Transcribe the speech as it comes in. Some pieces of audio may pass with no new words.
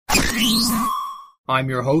I'm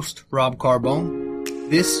your host, Rob Carbone.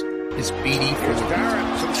 This is BD4.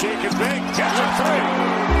 Darren, some shake and bake, gets a three.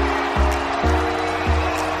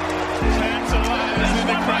 Fans alive in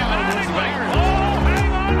the crowd was Larry. Oh, hang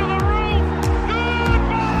on to the roof.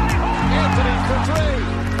 Goodbye. Anthony for three.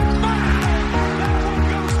 That one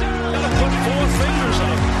goes down. Gotta put four fingers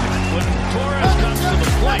up when Torres comes to the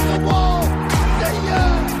plate. The wall.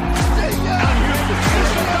 Out here, the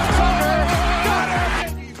Houston comes over. Got it.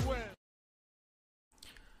 Yankees win.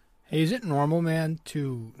 Hey, is it normal, man,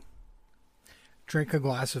 to drink a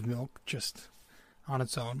glass of milk just on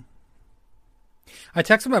its own? I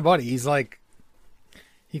texted my buddy. He's like,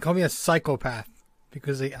 he called me a psychopath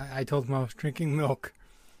because I told him I was drinking milk.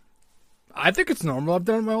 I think it's normal. I've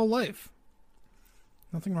done it my whole life.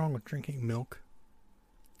 Nothing wrong with drinking milk.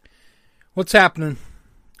 What's happening?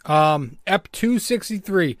 Ep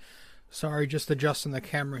 263. Sorry, just adjusting the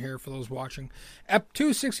camera here for those watching. Ep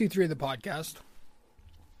 263 of the podcast.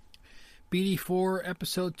 BD4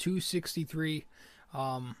 episode 263.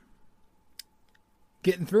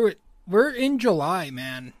 Getting through it. We're in July,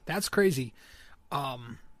 man. That's crazy. I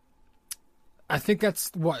think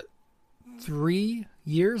that's 3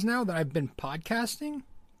 years now that I've been podcasting.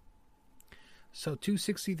 So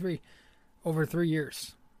 263 over 3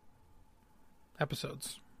 years.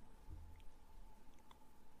 Episodes.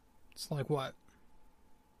 It's like what?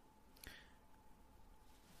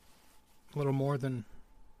 A little more than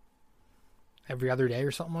every other day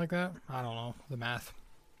or something like that. I don't know the math.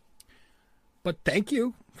 But thank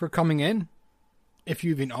you for coming in. If you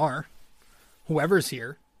even are. Whoever's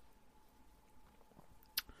here.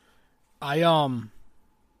 I am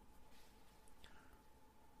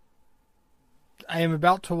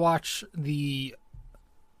about to watch the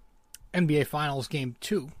NBA Finals Game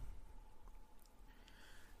 2.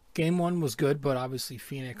 Game 1 was good, but obviously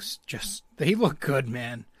Phoenix they look good,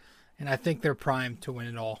 man. And I think they're primed to win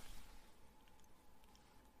it all.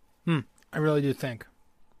 I really do think.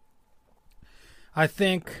 I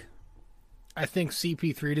think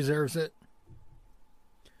CP3 deserves it.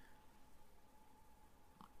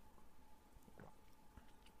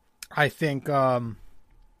 I think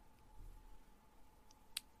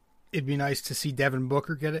it'd be nice to see Devin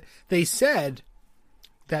Booker get it. They said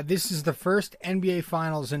that this is the first NBA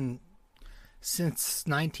Finals since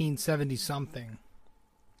 1970-something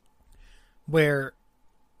where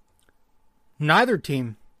neither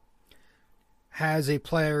team has a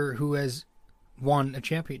player who has won a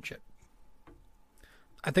championship.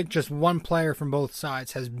 I think just one player from both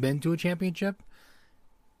sides has been to a championship.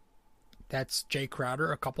 That's Jay Crowder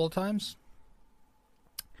a couple of times.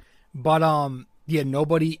 But,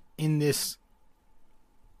 nobody in this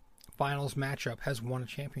finals matchup has won a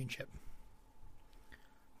championship.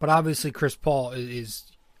 But obviously Chris Paul is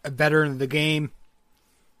a veteran of the game.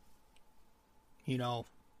 You know,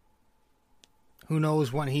 who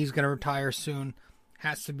knows when he's going to retire soon.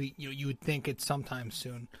 Has to be, you would think it's sometime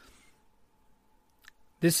soon.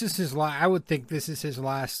 This is his I would think this is his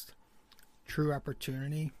last true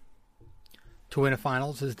opportunity to win a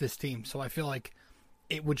finals as this team. So I feel like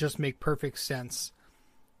it would just make perfect sense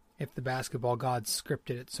if the basketball gods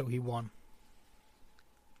scripted it so he won.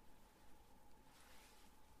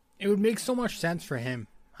 It would make so much sense for him.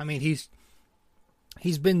 I mean, he's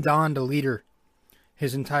been donned a leader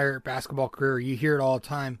his entire basketball career. You hear it all the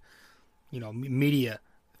time. You know, media,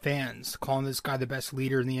 fans calling this guy the best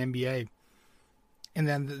leader in the NBA. And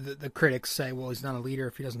then the critics say, well, he's not a leader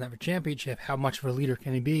if he doesn't have a championship. How much of a leader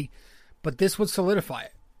can he be? But this would solidify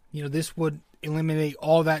it. You know, this would eliminate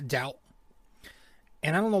all that doubt.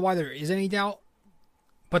 And I don't know why there is any doubt,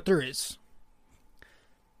 but there is.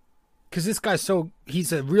 Because this guy's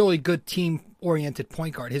he's a really good team-oriented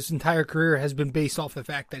point guard. His entire career has been based off the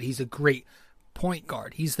fact that he's a great point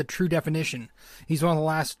guard. He's the true definition. He's one of the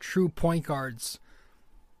last true point guards,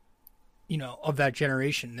 you know, of that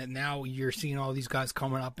generation. And now you're seeing all these guys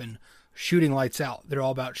coming up and shooting lights out. They're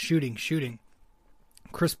all about shooting.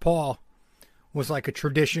 Chris Paul was like a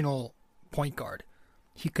traditional point guard.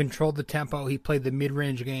 He controlled the tempo. He played the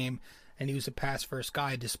mid-range game, and he was a pass-first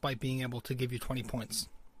guy despite being able to give you 20 points.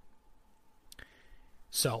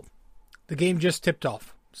 So, the game just tipped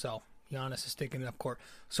off. So, Giannis is taking it up court.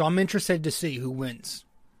 So, I'm interested to see who wins.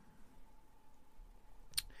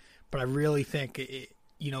 But I really think,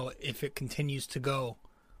 if it continues to go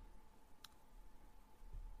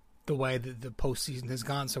the way that the postseason has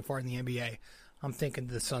gone so far in the NBA, I'm thinking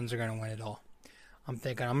the Suns are going to win it all. I'm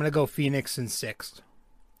going to go Phoenix in 6.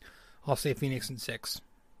 I'll say Phoenix in 6.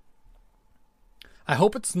 I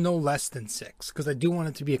hope it's no less than 6, because I do want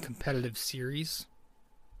it to be a competitive series.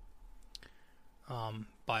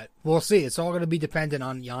 But we'll see. It's all going to be dependent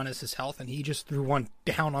on Giannis' health, and he just threw one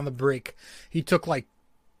down on the break. He took like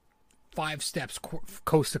 5 steps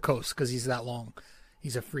coast to coast because he's that long.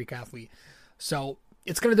 He's a freak athlete. So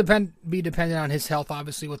it's going to be dependent on his health,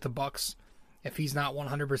 obviously, with the Bucks. If he's not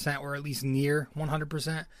 100% or at least near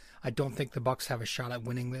 100%, I don't think the Bucks have a shot at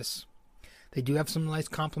winning this. They do have some nice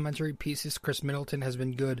complementary pieces. Chris Middleton has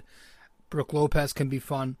been good. Brook Lopez can be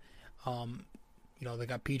fun. They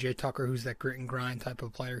got PJ Tucker, who's that grit and grind type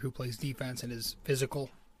of player who plays defense and is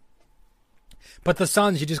physical. But the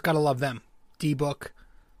Suns, you just got to love them. D-Book,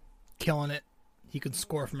 killing it. He could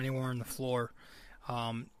score from anywhere on the floor.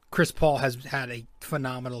 Chris Paul has had a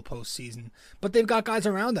phenomenal postseason. But they've got guys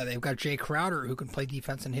around that. They've got Jay Crowder, who can play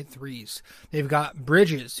defense and hit threes. They've got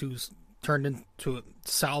Bridges, who's turned into a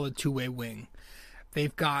solid two-way wing.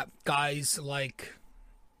 They've got guys like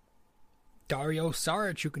Dario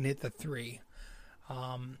Saric, who can hit the three.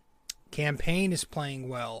 Campaign is playing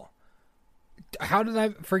well. How did I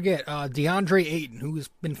forget? DeAndre Ayton, who has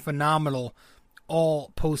been phenomenal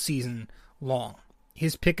all postseason long.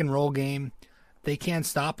 His pick and roll game, they can't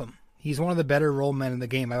stop him. He's one of the better roll men in the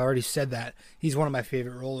game. I already said that. He's one of my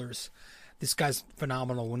favorite rollers. This guy's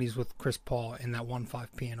phenomenal when he's with Chris Paul in that 1-5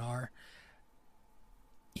 PNR.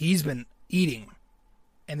 He's been eating,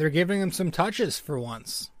 and they're giving him some touches for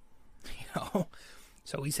once.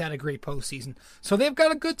 So he's had a great postseason. So they've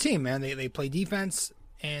got a good team, man. They play defense,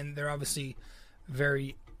 and they're obviously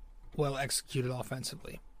very well executed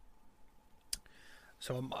offensively.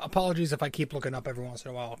 So apologies if I keep looking up every once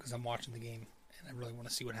in a while because I'm watching the game and I really want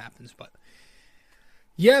to see what happens. But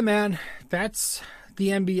yeah, man, that's the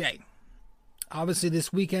NBA. Obviously,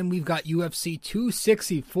 this weekend we've got UFC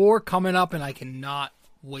 264 coming up, and I cannot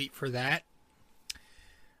wait for that.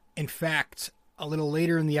 In fact, a little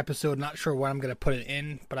later in the episode, not sure when I'm going to put it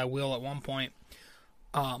in, but I will at one point.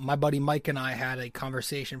 My buddy Mike and I had a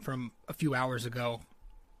conversation from a few hours ago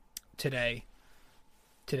today.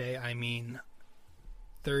 Today, I mean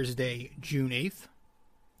Thursday, June 8th.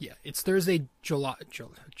 Yeah, it's Thursday,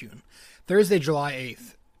 June. Thursday, July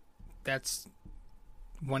 8th. That's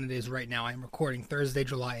when it is right now. I'm recording Thursday,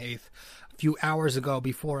 July 8th. A few hours ago,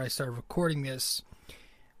 before I started recording this,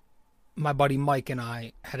 my buddy Mike and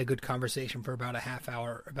I had a good conversation for about a half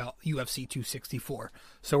hour about UFC 264.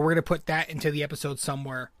 So we're going to put that into the episode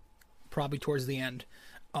somewhere, probably towards the end.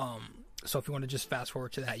 So if you want to just fast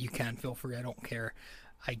forward to that, you can. Feel free. I don't care.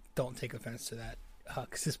 I don't take offense to that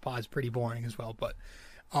because this pod is pretty boring as well. But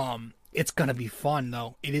it's going to be fun,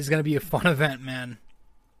 though. It is going to be a fun event, man.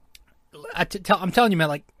 I'm telling you, man,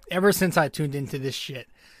 like, ever since I tuned into this shit,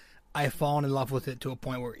 I've fallen in love with it to a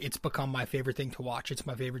point where it's become my favorite thing to watch. It's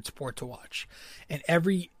my favorite sport to watch. And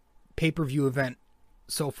every pay-per-view event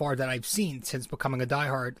so far that I've seen since becoming a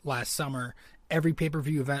diehard last summer, every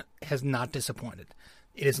pay-per-view event has not disappointed.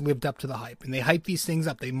 It has lived up to the hype. And they hype these things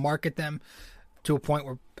up. They market them to a point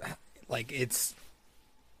where, like, it's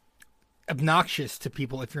obnoxious to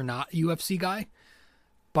people if you're not a UFC guy.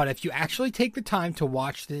 But if you actually take the time to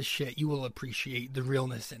watch this shit, you will appreciate the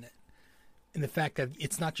realness in it. And the fact that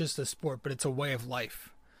it's not just a sport, but it's a way of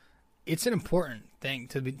life. It's an important thing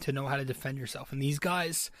to know how to defend yourself. And these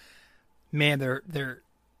guys, man,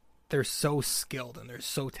 they're so skilled and they're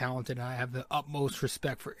so talented. And I have the utmost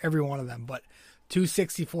respect for every one of them. But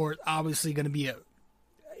 264 is obviously going to be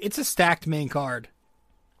it's a stacked main card.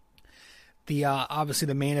 Obviously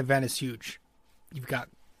the main event is huge. You've got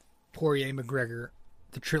Poirier McGregor,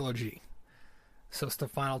 the trilogy. So it's the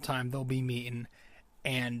final time they'll be meeting,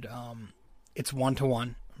 and it's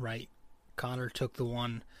 1-1, right? Conor took the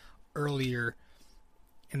one earlier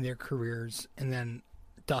in their careers, and then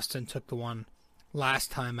Dustin took the one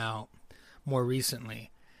last time out more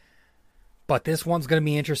recently. But this one's going to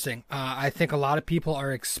be interesting. I think a lot of people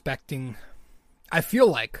are expecting, I feel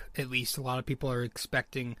like at least a lot of people are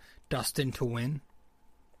expecting Dustin to win,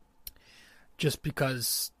 just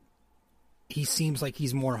because he seems like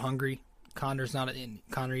he's more hungry. Conor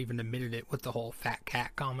even admitted it with the whole fat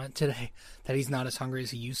cat comment today, that he's not as hungry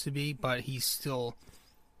as he used to be, but he's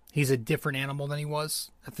a different animal than he was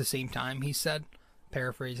at the same time, he said,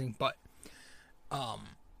 paraphrasing. But a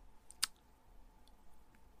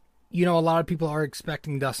lot of people are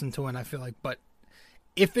expecting Dustin to win, I feel like, but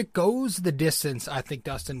if it goes the distance, I think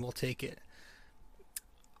Dustin will take it.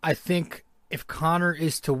 I think if Conor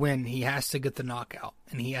is to win, he has to get the knockout,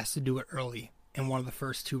 and he has to do it early in one of the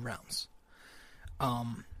first 2 rounds.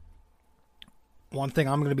 One thing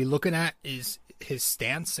I'm going to be looking at is his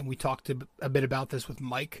stance, and we talked a bit about this with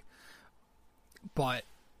Mike, but,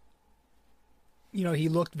 he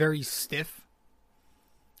looked very stiff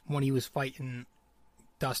when he was fighting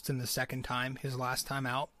Dustin the second time, his last time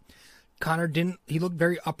out. Conor he looked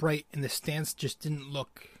very upright, and the stance just didn't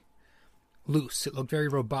look loose. It looked very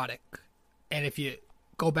robotic. And if you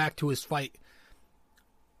go back to his fight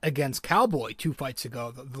against Cowboy 2 fights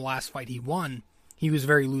ago, the last fight he won, he was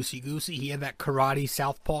very loosey-goosey. He had that karate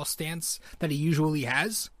southpaw stance that he usually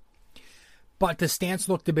has. But the stance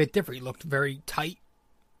looked a bit different. He looked very tight.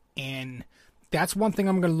 And that's one thing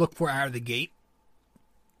I'm going to look for out of the gate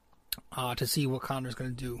to see what Conor's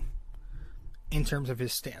going to do in terms of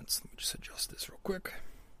his stance. Let me just adjust this real quick.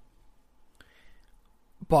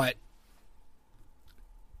 But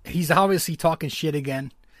he's obviously talking shit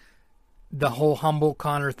again. The whole humble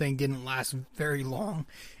Conor thing didn't last very long.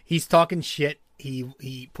 He's talking shit.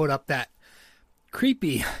 He put up that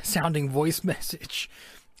creepy sounding voice message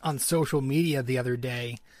on social media the other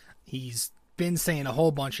day. He's been saying a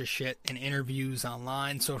whole bunch of shit in interviews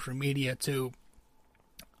online, social media too.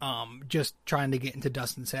 Just trying to get into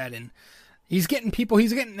Dustin's head, and he's getting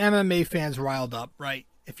MMA fans riled up, right?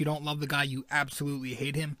 If you don't love the guy, you absolutely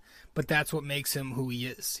hate him, but that's what makes him who he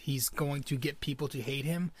is. He's going to get people to hate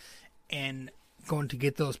him and going to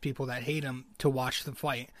get those people that hate him to watch the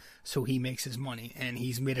fight so he makes his money. And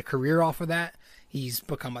he's made a career off of that. He's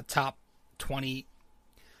become a top 20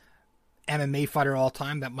 MMA fighter all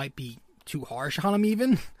time. That might be too harsh on him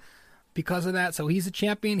even because of that. So he's a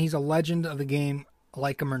champion. He's a legend of the game,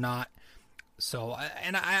 like him or not. So,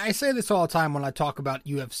 and I say this all the time when I talk about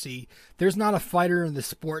UFC. There's not a fighter in the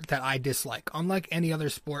sport that I dislike. Unlike any other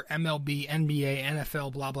sport, MLB, NBA,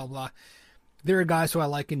 NFL, blah, blah, blah. There are guys who I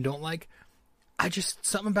like and don't like.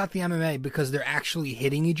 Something about the MMA, because they're actually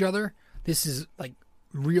hitting each other. This is like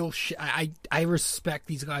real shit. I respect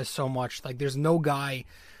these guys so much. Like, there's no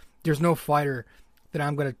fighter that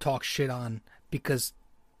I'm going to talk shit on, because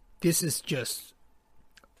this is just,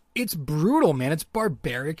 it's brutal, man. It's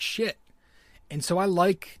barbaric shit. And so I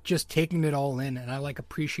like just taking it all in, and I like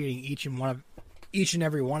appreciating each and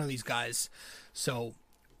every one of these guys. So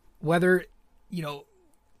whether,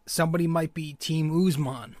 somebody might be Team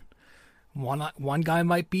Usman, one guy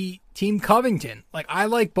might be Team Covington. Like, I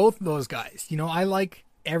like both of those guys. I like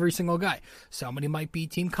every single guy. Somebody might be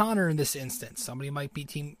Team Conor in this instance. Somebody might be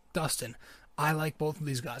Team Dustin. I like both of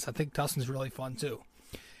these guys. I think Dustin's really fun too.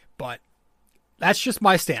 But that's just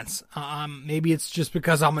my stance. Maybe it's just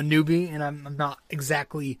because I'm a newbie and I'm not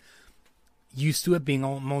exactly used to it, being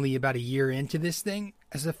only about a year into this thing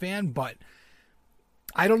as a fan. But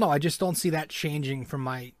I don't know. I just don't see that changing from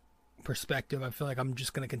my perspective. I feel like I'm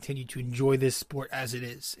just going to continue to enjoy this sport as it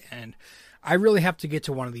is. And I really have to get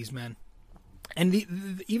to one of these men. And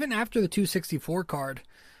even after the 264 card,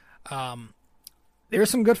 there's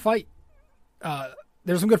some good fight.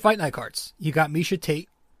 There's some good fight night cards. You got Miesha Tate.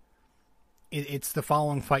 It's the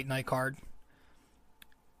following fight night card.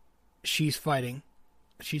 She's fighting.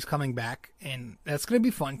 She's coming back. And that's going to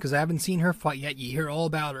be fun because I haven't seen her fight yet. You hear all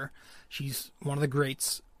about her. She's one of the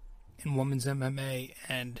greats in women's MMA.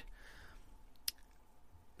 And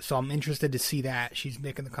so I'm interested to see that. She's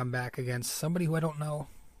making the comeback against somebody who I don't know.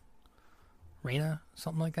 Reina?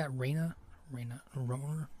 Something like that? Reina?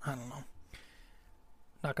 Roner? I don't know.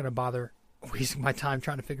 Not going to bother wasting my time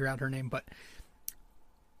trying to figure out her name, but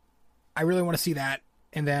I really want to see that.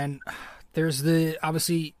 And then there's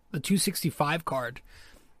obviously the 265 card,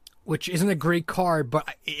 which isn't a great card,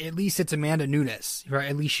 but at least it's Amanda Nunes, right?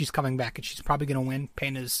 At least she's coming back, and she's probably going to win.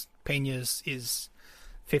 Pena's is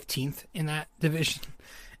 15th in that division,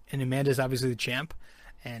 and Amanda's obviously the champ.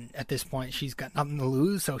 And at this point, she's got nothing to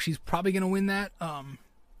lose, so she's probably going to win that,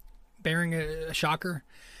 bearing a shocker.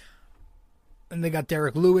 And they got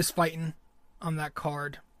Derek Lewis fighting on that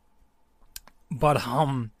card. But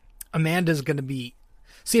Amanda's going to be...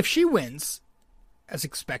 See, if she wins, as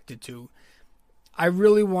expected to, I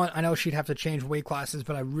know she'd have to change weight classes,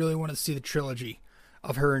 but I really want to see the trilogy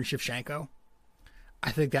of her and Shevchenko.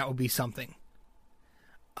 I think that would be something.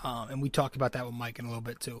 And we talked about that with Mike in a little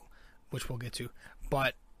bit too, which we'll get to.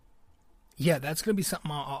 But yeah, that's going to be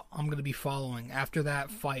something I'm going to be following. After that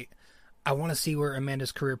fight, I want to see where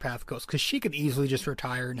Amanda's career path goes, because she could easily just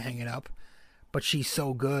retire and hang it up. But she's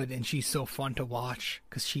so good and she's so fun to watch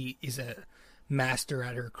because she is a master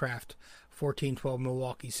at her craft. 14-12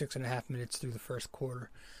 Milwaukee, 6.5 minutes through the first quarter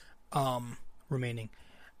remaining.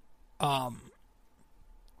 I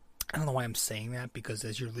don't know why I'm saying that, because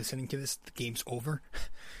as you're listening to this, the game's over.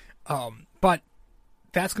 But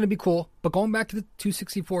that's going to be cool. But going back to the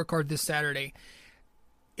 264 card this Saturday,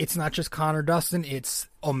 it's not just Conor Dustin. It's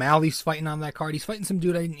O'Malley's fighting on that card. He's fighting some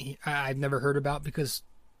dude I've never heard about, because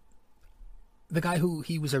the guy who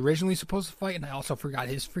he was originally supposed to fight, and I also forgot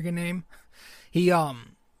his freaking name, he's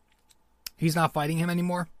not fighting him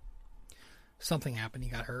anymore. Something happened. He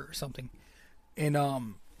got hurt or something. And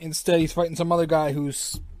Instead, he's fighting some other guy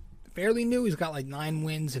who's fairly new. He's got like 9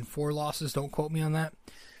 wins and 4 losses. Don't quote me on that.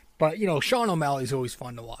 But, Sean O'Malley's always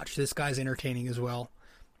fun to watch. This guy's entertaining as well.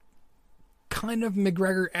 Kind of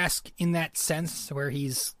McGregor-esque in that sense, where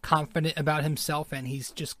he's confident about himself and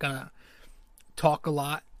he's just going to talk a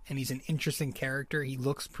lot. And he's an interesting character. He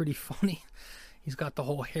looks pretty funny. He's got the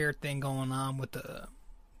whole hair thing going on with the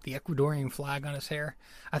Ecuadorian flag on his hair.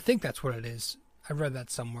 I think that's what it is. I read that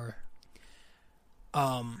somewhere.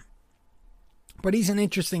 But he's an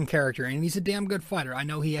interesting character, and he's a damn good fighter. I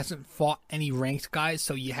know he hasn't fought any ranked guys,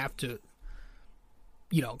 so you have to,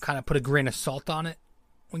 kind of put a grain of salt on it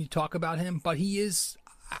when you talk about him. But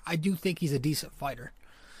I do think he's a decent fighter.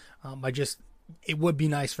 It would be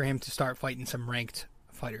nice for him to start fighting some ranked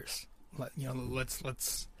fighters.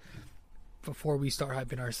 Let's before we start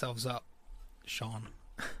hyping ourselves up, Sean.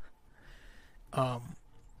 With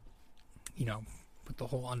the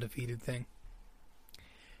whole undefeated thing.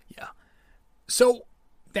 Yeah. So,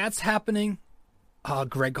 that's happening.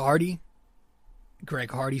 Greg Hardy's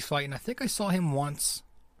fighting. I think I saw him once.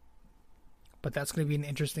 But that's going to be an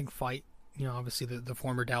interesting fight. Obviously the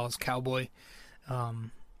former Dallas Cowboy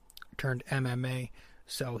turned MMA.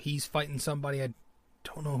 So, he's fighting somebody. I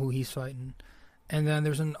don't know who he's fighting. And then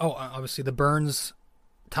there's obviously the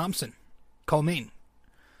Burns-Thompson co-main.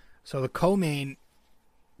 So, the co-main,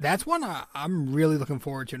 that's one I'm really looking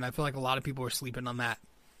forward to. And I feel like a lot of people are sleeping on that.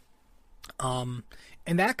 And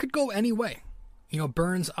that could go any way.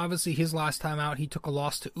 Burns, obviously his last time out, he took a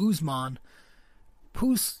loss to Usman,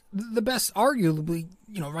 who's the best, arguably,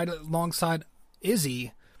 right alongside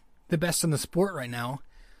Izzy, the best in the sport right now.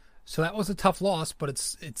 So that was a tough loss, but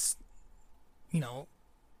it's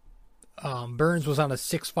Burns was on a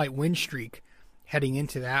 6-fight win streak heading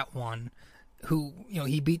into that one, who,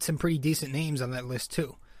 he beat some pretty decent names on that list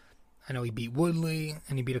too. I know he beat Woodley,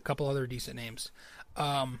 and he beat a couple other decent names.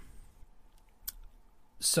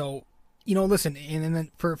 So, listen, and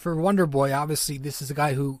then for Wonder Boy, obviously this is a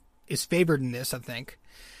guy who is favored in this, I think.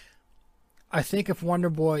 I think if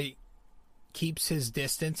Wonder Boy keeps his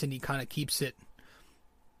distance and he kind of keeps it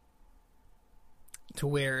to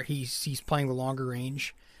where he's playing the longer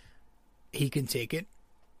range, he can take it.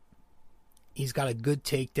 He's got a good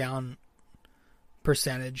takedown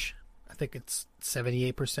percentage. I think it's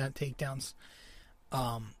 78% takedowns.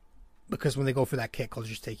 Because when they go for that kick, he'll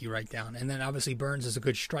just take you right down. And then obviously Burns is a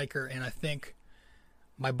good striker, and I think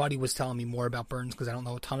my buddy was telling me more about Burns because I don't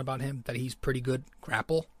know a ton about him, that he's pretty good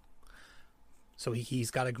grapple. So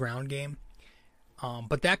he's got a ground game.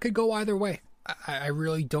 But that could go either way. I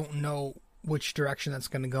really don't know which direction that's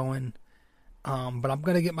going to go in. But I'm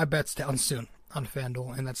going to get my bets down soon on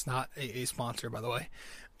FanDuel, and that's not a sponsor, by the way.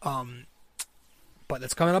 But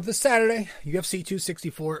that's coming up this Saturday, UFC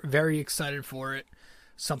 264. Very excited for it.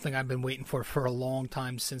 Something I've been waiting for a long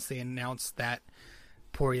time since they announced that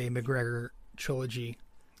Poirier-McGregor trilogy.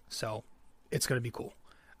 So, it's going to be cool.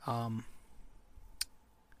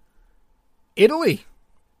 Italy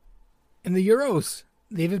in the Euros.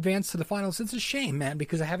 They've advanced to the finals. It's a shame, man,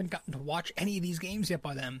 because I haven't gotten to watch any of these games yet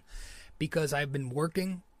by them because I've been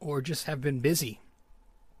working or just have been busy.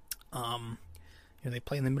 They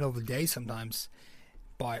play in the middle of the day sometimes,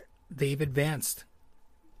 but they've advanced.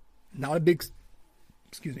 Not a big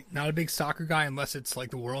soccer guy unless it's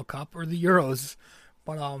like the World Cup or the Euros.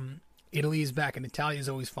 But Italy is back, and Italy is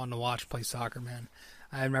always fun to watch play soccer, man.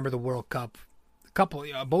 I remember the World Cup,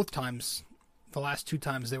 both times, the last 2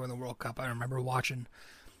 times they were in the World Cup. I remember watching,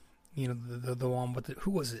 the one with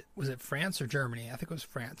who was it? Was it France or Germany? I think it was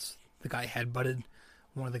France. The guy headbutted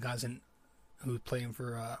one of the guys who was playing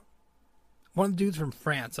for one of the dudes from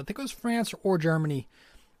France. I think it was France or Germany.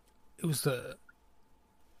 It was the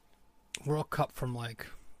World Cup from I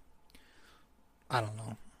don't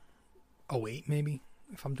know, 2008 maybe,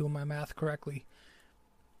 if I'm doing my math correctly.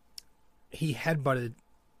 He headbutted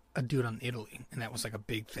a dude on Italy, and that was like a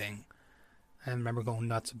big thing. I remember going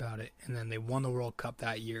nuts about it. And then they won the World Cup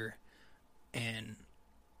that year, and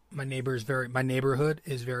my neighborhood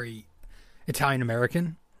is very Italian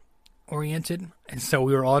American oriented, and so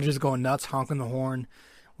we were all just going nuts, honking the horn.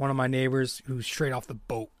 One of my neighbors who's straight off the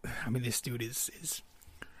boat. I mean, this dude is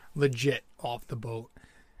legit off the boat.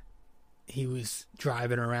 He was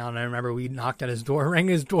driving around. I remember we knocked at his door, rang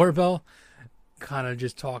his doorbell, kind of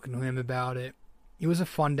just talking to him about it. It was a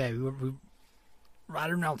fun day. We were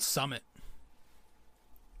riding around Summit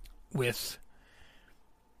with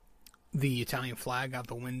the Italian flag out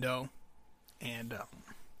the window, and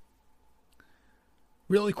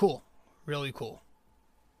really cool. Really cool.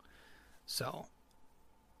 So,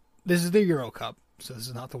 this is the Euro Cup, so this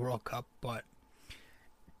is not the World Cup, but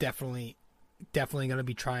definitely definitely going to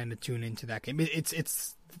be trying to tune into that game.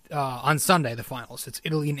 It's on Sunday, the finals. It's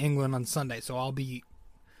Italy and England on Sunday, so I'll be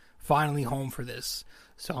finally home for this.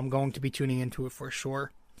 So I'm going to be tuning into it for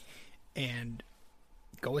sure. And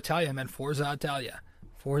go Italia, man. Forza Italia.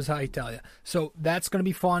 Forza Italia. So that's going to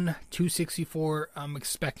be fun. 264, I'm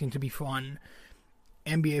expecting to be fun.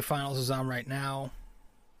 NBA Finals is on right now.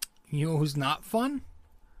 You know who's not fun?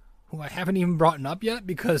 Who I haven't even brought up yet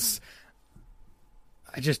because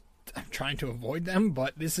I'm trying to avoid them,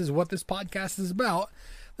 but this is what this podcast is about.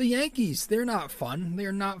 The Yankees, they're not fun.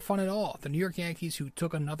 They're not fun at all. The New York Yankees, who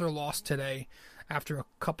took another loss today after a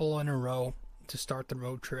couple in a row to start the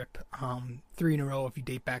road trip. 3 in a row if you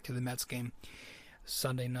date back to the Mets game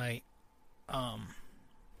Sunday night.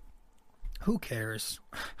 Who cares?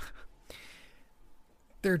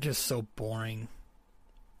 They're just so boring.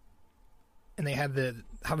 And they had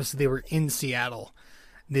obviously they were in Seattle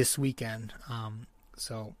this weekend.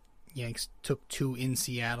 So Yanks took 2 in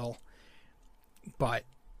Seattle. But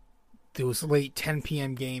those late 10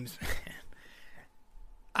 p.m. games,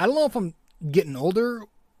 I don't know if I'm getting older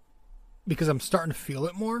because I'm starting to feel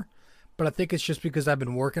it more, but I think it's just because I've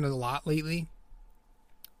been working a lot lately.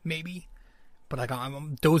 Maybe. But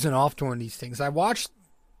I'm dozing off during these things. I watched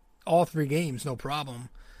all 3 games, no problem.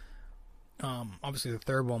 Obviously, the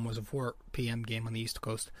third one was a 4 p.m. game on the East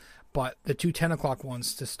Coast. But the 2 10 o'clock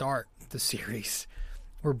ones to start the series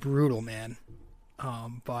were brutal, man.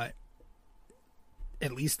 But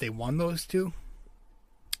at least they won those 2.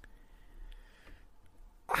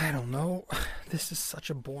 I don't know. This is such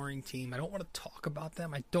a boring team. I don't want to talk about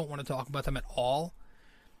them. I don't want to talk about them at all.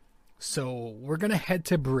 So we're going to head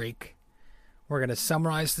to break. We're going to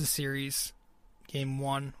summarize the series. Game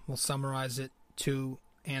 1, we'll summarize it. 2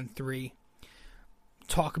 and 3.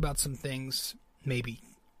 Talk about some things, maybe.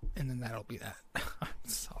 And then that'll be that. I'm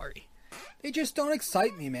sorry. They just don't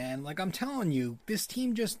excite me, man. Like I'm telling you, this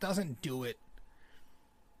team just doesn't do it.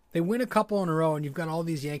 They win a couple in a row, and you've got all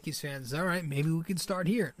these Yankees fans. All right, maybe we can start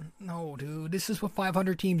here. No, dude, this is what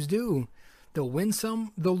 500 teams do. They'll win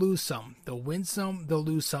some, they'll lose some. They'll win some, they'll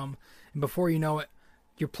lose some. And before you know it,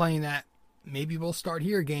 you're playing that maybe we'll start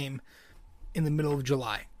here game in the middle of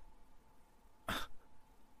July.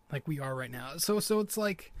 Like we are right now. So it's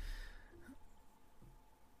like,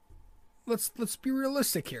 let's be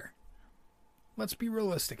realistic here. Let's be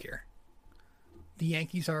realistic here. The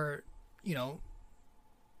Yankees are,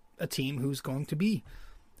 a team who's going to be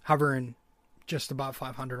hovering just about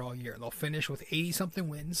 500 all year. They'll finish with 80-something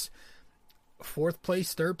wins. 4th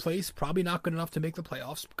place, 3rd place, probably not good enough to make the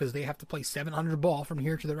playoffs because they have to play 700 ball from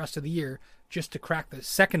here to the rest of the year just to crack the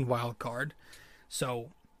second wild card.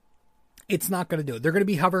 So it's not going to do it. They're going to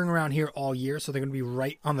be hovering around here all year, so they're going to be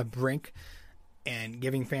right on the brink and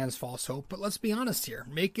giving fans false hope. But let's be honest here.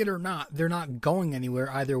 Make it or not, they're not going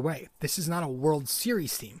anywhere either way. This is not a World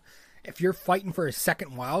Series team. If you're fighting for a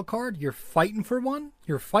second wild card, you're fighting for one,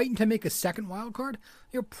 you're fighting to make a second wild card,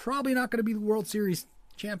 you're probably not going to be the World Series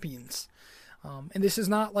champions. And this is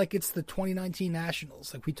not like it's the 2019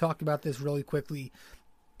 Nationals. Like we talked about this really quickly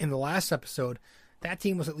in the last episode. That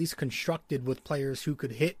team was at least constructed with players who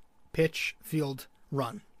could hit, pitch, field,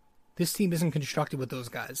 run. This team isn't constructed with those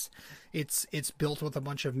guys. It's built with a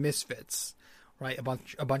bunch of misfits, right?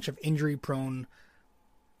 A bunch of injury-prone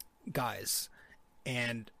guys.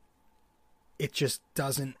 And it just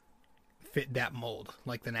doesn't fit that mold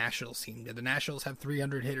like the Nationals team did. The Nationals had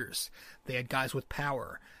 300 hitters. They had guys with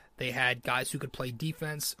power. They had guys who could play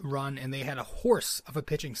defense, run, and they had a horse of a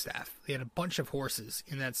pitching staff. They had a bunch of horses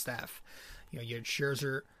in that staff. You had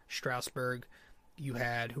Scherzer, Strasburg. You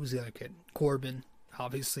had, who's the other kid? Corbin,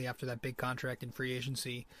 obviously after that big contract in free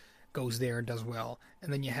agency, goes there and does well.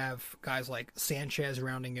 And then you have guys like Sanchez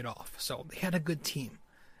rounding it off. So they had a good team.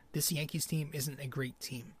 This Yankees team isn't a great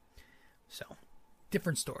team. So,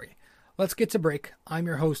 different story. Let's get to break. I'm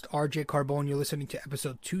your host, RJ Carbone. You're listening to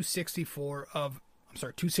episode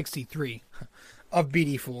 263 of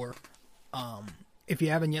BD4. If you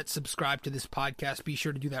haven't yet subscribed to this podcast, be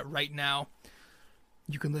sure to do that right now.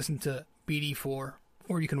 You can listen to BD4,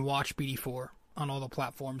 or you can watch BD4 on all the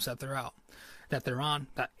platforms that they're on.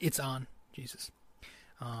 It's on. Jesus.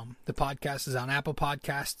 The podcast is on Apple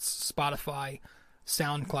Podcasts, Spotify,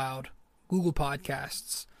 SoundCloud, Google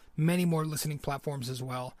Podcasts, many more listening platforms as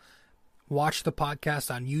well. Watch the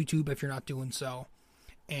podcast on YouTube if you're not doing so,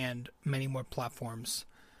 and many more platforms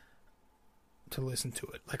to listen to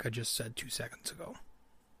it, like I just said 2 seconds ago.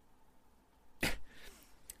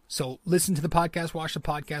 So listen to the podcast, watch the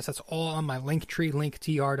podcast. That's all on my Linktree,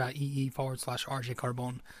 linktr.ee/RJ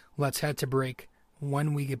Carbone. Let's head to break.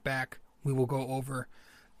 When we get back, we will go over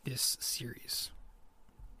this series.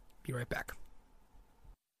 Be right back.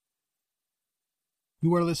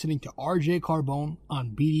 You are listening to RJ Carbone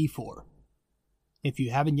on BD4. If you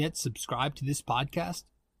haven't yet subscribed to this podcast,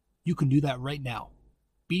 you can do that right now.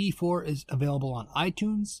 BD4 is available on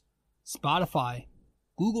iTunes, Spotify,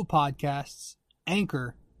 Google Podcasts,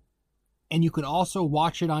 Anchor, and you can also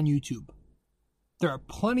watch it on YouTube. There are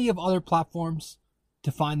plenty of other platforms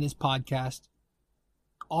to find this podcast.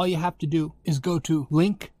 All you have to do is go to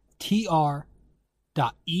linktr.ee/RJ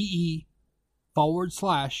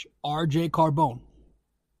Carbone.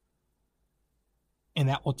 And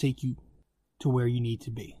that will take you to where you need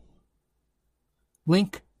to be.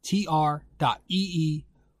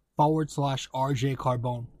 linktr.ee/RJ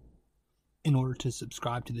Carbone in order to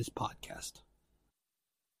subscribe to this podcast.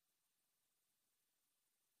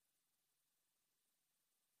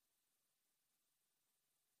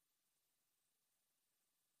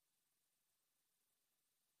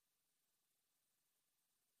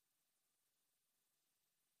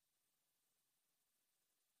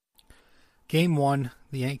 Game 1,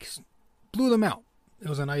 the Yankees blew them out. It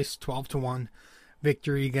was a nice 12-1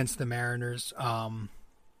 victory against the Mariners.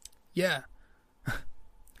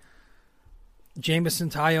 Jameson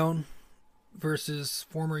Taillon versus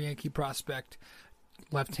former Yankee prospect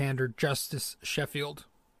left-hander Justice Sheffield.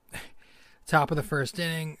 Top of the first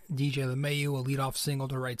inning, DJ LeMahieu, a leadoff single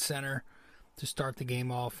to right center to start the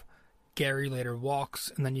game off. Gary later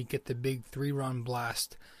walks, and then you get the big 3-run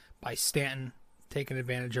blast by Stanton, taking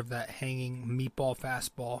advantage of that hanging meatball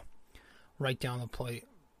fastball right down the plate.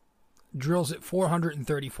 Drills it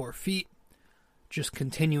 434 feet, just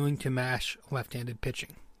continuing to mash left-handed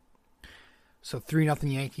pitching. So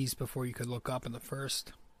 3-0 Yankees before you could look up in the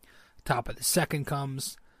first. Top of the second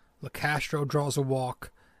comes. LeCastro draws a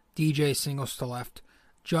walk. DJ singles to left.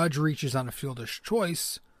 Judge reaches on a fielder's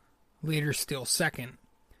choice. Later steals second.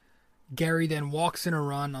 Gary then walks in a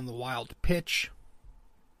run on the wild pitch.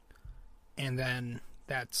 And then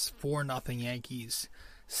that's 4-0 Yankees.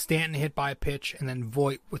 Stanton hit by a pitch, and then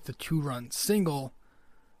Voit with the 2-run single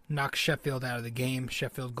knocks Sheffield out of the game.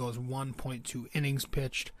 Sheffield goes 1.2 innings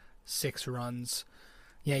pitched, 6 runs.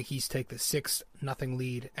 Yankees take the 6-0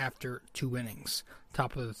 lead after 2 innings.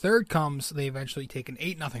 Top of the third comes, they eventually take an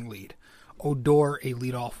 8-0 lead. Odor a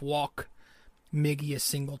leadoff walk. Miggy a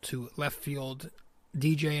single to left field.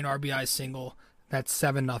 DJ an RBI single. That's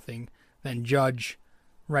 7-0. Then Judge,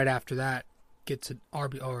 right after that, gets an it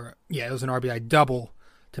was an RBI double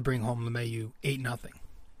to bring home LeMahieu, 8-0.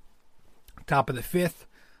 Top of the fifth,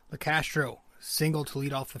 LeCastro single to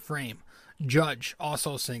lead off the frame. Judge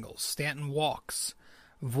also singles. Stanton walks.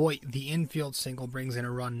 Voit, the infield single, brings in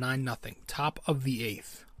a run, 9-0. Top of the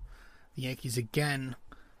eighth, the Yankees again.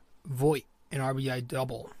 Voit, an RBI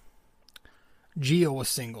double. Gio a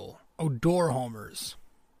single. Odor homers.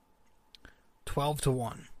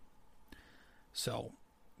 12-1. So,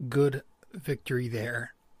 good victory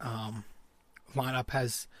there. Lineup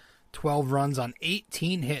has 12 runs on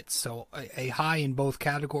 18 hits, so a high in both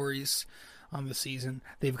categories on the season.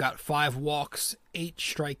 They've got 5 walks, 8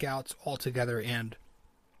 strikeouts altogether, and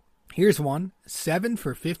here's one, 7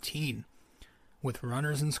 for 15 with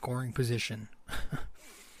runners in scoring position.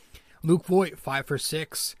 Luke Voit, 5 for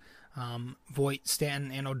 6. Voit,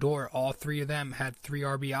 Stanton, and Odor, all 3 of them had 3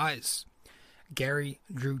 RBIs. Gary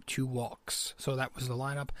drew 2 walks. So that was the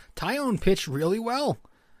lineup. Taillon pitched really well.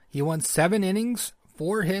 He won 7 innings,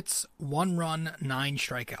 4 hits, 1 run, 9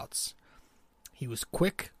 strikeouts. He was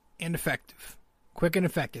quick and effective.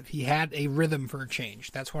 He had a rhythm for a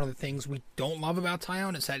change. That's one of the things we don't love about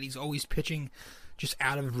Taillon, is that he's always pitching just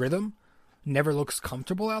out of rhythm. Never looks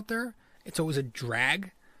comfortable out there. It's always a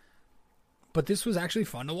drag. But this was actually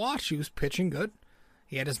fun to watch. He was pitching good.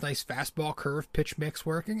 He had his nice fastball curve pitch mix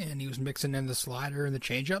working, and he was mixing in the slider and the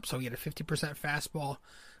changeup. So he had a 50% fastball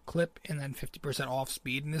clip and then 50% off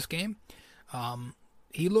speed in this game.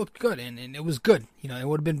 He looked good, and it was good. You know, it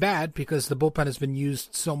would have been bad because the bullpen has been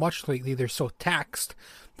used so much lately. They're so taxed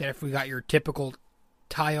that if we got your typical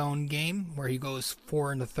Taillon game where he goes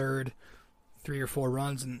 4 in the third, 3 or 4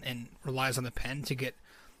 runs, and relies on the pen to get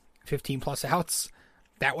 15-plus outs,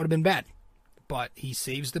 that would have been bad. But he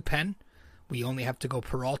saves the pen. We only have to go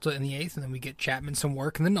Peralta in the 8th, and then we get Chapman some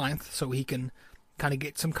work in the 9th so he can kind of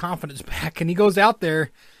get some confidence back. And he goes out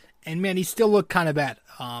there, and, man, he still looked kind of bad.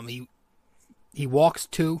 He walks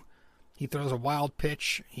 2. He throws a wild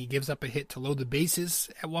pitch. He gives up a hit to load the bases.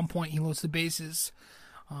 At one point, he loads the bases.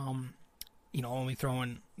 Only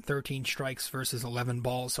throwing 13 strikes versus 11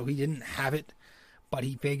 balls, so he didn't have it. But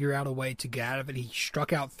he figured out a way to get out of it. He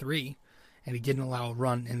struck out 3, and he didn't allow a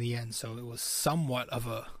run in the end. So it was somewhat of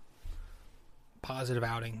a positive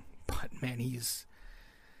outing. But, man, he's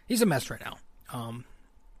a mess right now.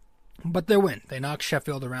 But they win. They knock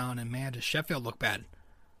Sheffield around, and man, does Sheffield look bad.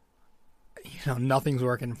 Nothing's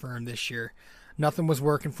working for him this year. Nothing was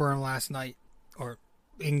working for him last night, or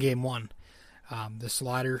in game 1. The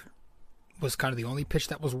slider was kind of the only pitch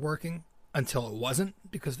that was working until it wasn't,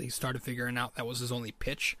 because they started figuring out that was his only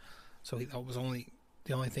pitch. So that was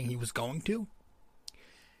the only thing he was going to.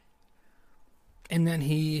 And then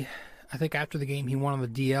I think after the game, he went on the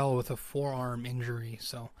DL with a forearm injury.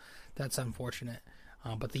 So that's unfortunate.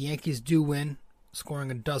 But the Yankees do win, scoring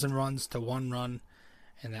 12 runs to 1 run.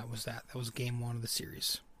 And that was that. That was game 1 of the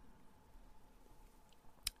series.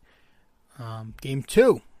 Game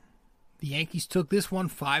 2. The Yankees took this one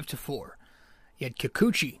 5-4. You had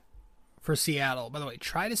Kikuchi for Seattle. By the way,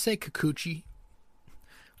 try to say Kikuchi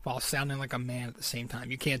while sounding like a man at the same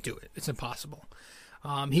time. You can't do it. It's impossible.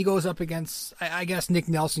 He goes up against, I guess Nick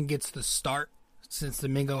Nelson gets the start since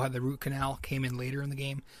Domingo had the root canal, came in later in the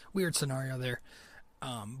game. Weird scenario there.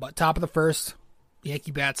 But top of the first,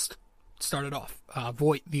 Yankee bats started off.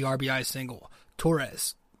 Voit, the RBI single.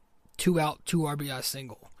 Torres, 2 out, 2 RBI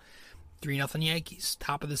single. 3-0 Yankees.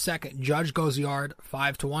 Top of the second, Judge goes yard,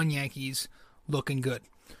 5-1 Yankees, looking good.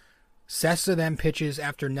 Sessa then pitches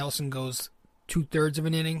after Nelson goes 2/3 of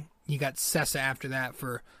an inning. You got Sessa after that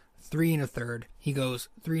for 3 1/3. He goes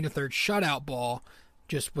 3 1/3 shutout ball,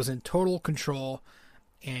 just was in total control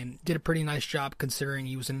and did a pretty nice job considering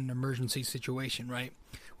he was in an emergency situation, right?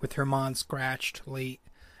 With Herman scratched late,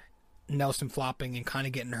 Nelson flopping and kind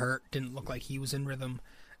of getting hurt. Didn't look like he was in rhythm.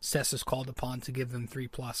 Sessa's called upon to give them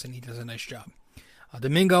 3+, and he does a nice job.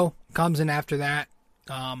 Domingo comes in after that.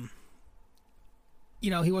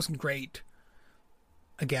 He wasn't great.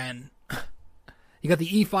 Again, you got the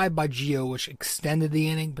E5 by Gio, which extended the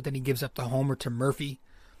inning, but then he gives up the homer to Murphy,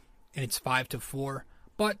 and it's 5-4.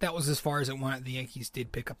 But that was as far as it went. The Yankees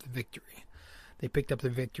did pick up the victory. They picked up the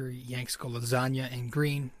victory. Yanks go Lasagna and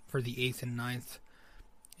Green for the 8th and 9th,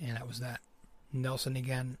 and that was that. Nelson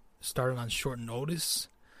again started on short notice.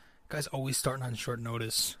 Guy's always starting on short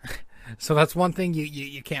notice. So that's one thing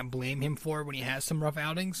you can't blame him for when he has some rough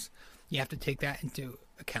outings. You have to take that into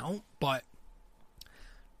account, but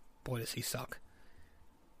boy, does he suck.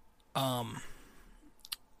 Tim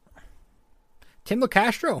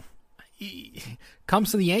LeCastro, he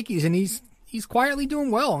comes to the Yankees, and he's quietly doing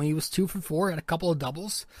well. I mean, he was 2 for 4, had a couple of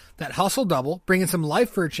doubles. That hustle double, bringing some life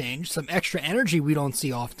for a change, some extra energy we don't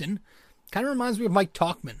see often. Kind of reminds me of Mike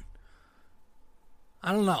Tauchman.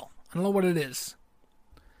 I don't know what it is.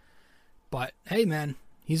 But, hey, man,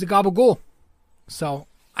 he's a gabagool. So,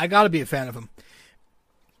 I got to be a fan of him.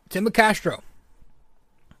 Tim LeCastro.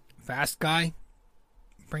 Fast guy.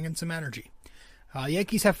 Bringing some energy.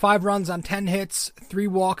 Yankees have 5 runs on 10 hits, 3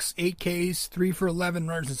 walks, 8 Ks, 3 for 11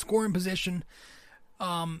 runners in scoring position.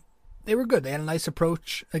 They were good. They had a nice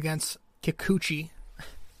approach against Kikuchi.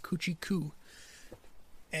 Kuchi-ku.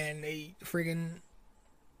 And they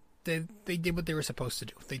did what they were supposed to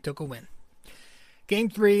do. They took a win. Game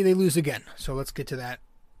 3, they lose again. So let's get to that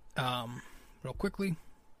real quickly.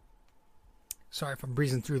 Sorry if I'm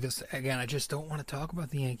breezing through this again. I just don't want to talk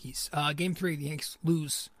about the Yankees. Game 3, the Yankees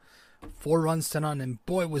lose 4-0, and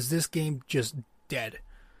boy, was this game just dead.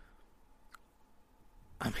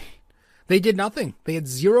 I mean, they did nothing. They had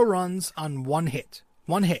 0 runs on 1 hit.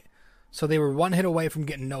 1 hit. So they were 1 hit away from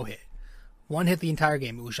getting no hit. 1 hit the entire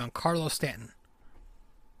game. It was Giancarlo Stanton.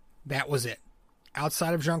 That was it.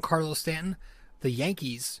 Outside of Giancarlo Stanton, the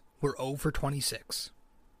Yankees were 0 for 26.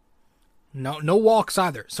 No walks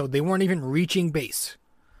either, so they weren't even reaching base.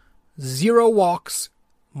 0 walks,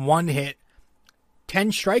 1 hit,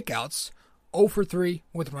 10 strikeouts, 0 for 3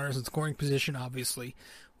 with runners in scoring position, obviously.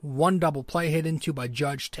 1 double play hit into by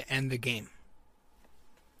Judge to end the game.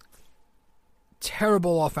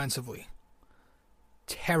 Terrible offensively.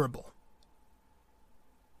 Terrible.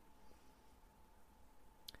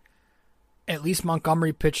 At least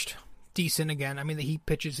Montgomery pitched decent again. I mean, he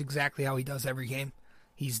pitches exactly how he does every game.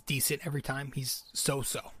 He's decent every time. He's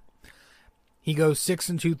so-so. He goes 6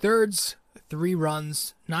 2/3, 3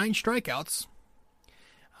 runs, 9 strikeouts.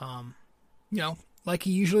 Like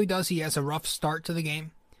he usually does, he has a rough start to the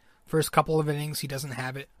game. First couple of innings, he doesn't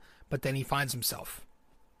have it, but then he finds himself.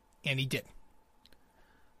 And he did.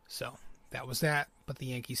 So, that was that, but the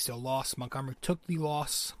Yankees still lost. Montgomery took the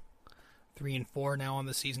loss. 3-4 now on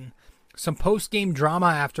the season. Some post-game drama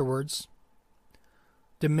afterwards.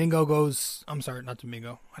 Domingo goes... I'm sorry, not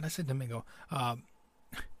Domingo. Why did I say Domingo?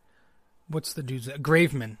 What's the dude's...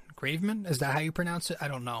 Graveman. Graveman? Is that how you pronounce it? I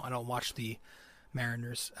don't know. I don't watch the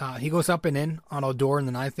Mariners. He goes up and in on Odor in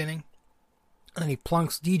the 9th inning. And he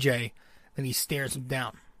plunks DJ. Then he stares him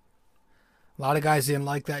down. A lot of guys didn't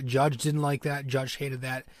like that. Judge didn't like that. Judge hated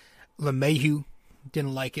that. LeMahieu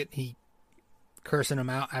didn't like it. He cursing him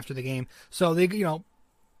out after the game. So they,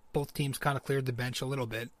 both teams kind of cleared the bench a little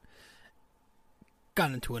bit.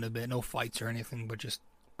 Got into it a bit. No fights or anything, but just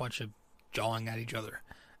a bunch of jawing at each other.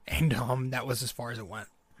 And that was as far as it went.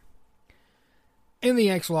 In the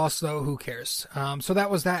Yanks lost, though, who cares? So that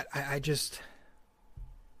was that. I just...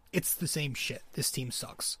 It's the same shit. This team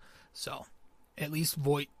sucks. So, at least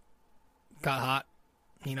Voit got hot.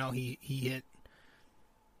 He hit...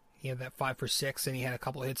 He had that 5 for 6, and he had a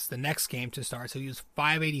couple of hits the next game to start. So he was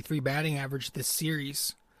 .583 batting average this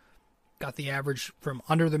series. Got the average from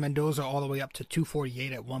under the Mendoza all the way up to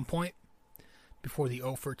 .248 at one point before the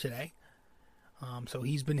 0 for today. So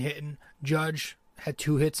he's been hitting. Judge had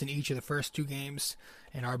 2 hits in each of the first 2 games,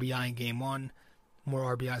 and RBI in game 1.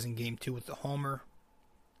 More RBIs in game 2 with the homer.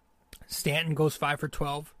 Stanton goes 5 for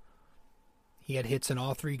 12. He had hits in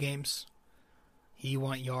all 3 games. He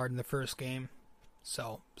went yard in the first game.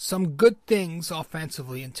 So, some good things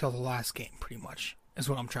offensively until the last game, pretty much, is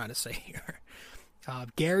what I'm trying to say here.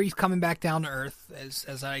 Gary's coming back down to earth,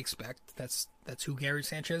 as I expect. That's who Gary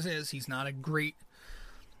Sanchez is. He's not a great...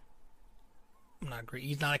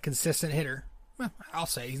 He's not a consistent hitter. Well, I'll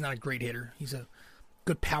say he's not a great hitter. He's a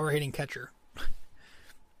good power-hitting catcher.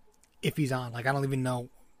 If he's on. I don't even know.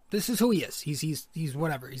 This is who he is. He's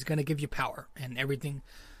whatever. He's going to give you power and everything.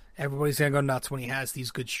 Everybody's going to go nuts when he has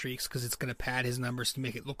these good streaks because it's going to pad his numbers to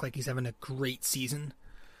make it look like he's having a great season.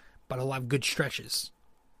 But he'll have good stretches.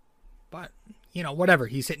 But, whatever.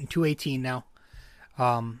 He's hitting .218 now.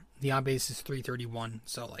 The on-base is .331,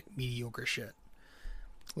 so, mediocre shit.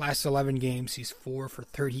 Last 11 games, he's 4 for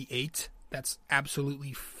 38. That's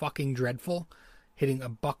absolutely fucking dreadful. Hitting a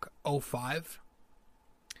 .05.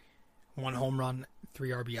 1 home run, 3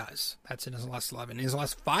 RBIs. That's in his last 11. In his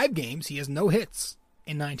last 5 games, he has no hits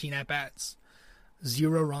in 19 at-bats.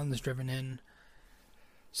 0 runs driven in.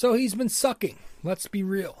 So he's been sucking. Let's be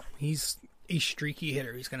real. He's a streaky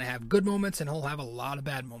hitter. He's going to have good moments, and he'll have a lot of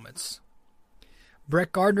bad moments.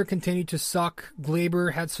 Brett Gardner continued to suck.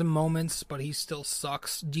 Glaber had some moments, but he still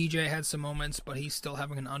sucks. DJ had some moments, but he's still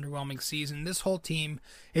having an underwhelming season. This whole team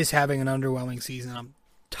is having an underwhelming season. I'm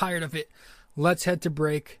tired of it. Let's head to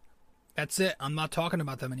break. That's it. I'm not talking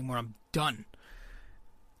about them anymore. I'm done.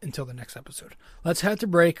 Until the next episode. Let's head to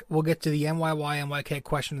break. We'll get to the NYK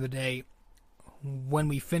question of the day. When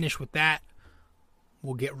we finish with that,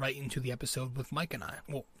 we'll get right into the episode with Mike and I.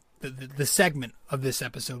 Well, the segment of this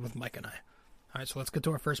episode with Mike and I. All right, so let's get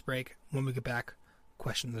to our first break. When we get back,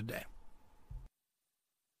 question of the day.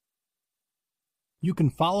 You can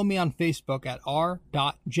follow me on Facebook at r.j.carbone.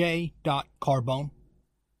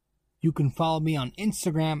 You can follow me on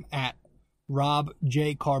Instagram at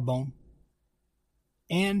robjcarbone.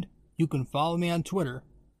 And you can follow me on Twitter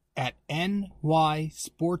at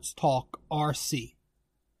nysportstalkrc.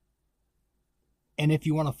 And if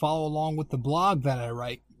you want to follow along with the blog that I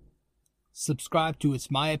write, subscribe to It's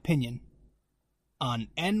My Opinion on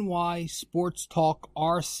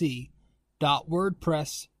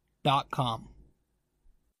nysportstalkrc.wordpress.com.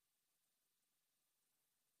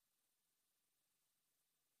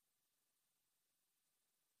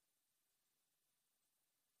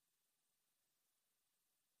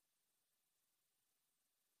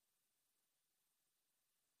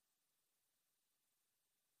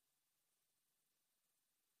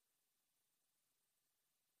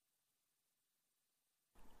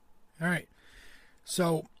 All right.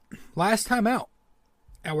 So, last time out,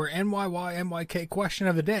 our NYK question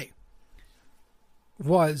of the day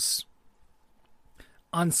was,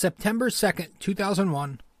 on September 2nd,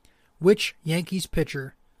 2001, which Yankees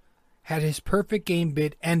pitcher had his perfect game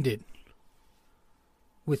bid ended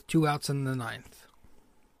with 2 outs in the 9th?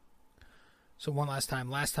 So one last time.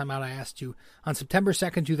 Last time out I asked you, on September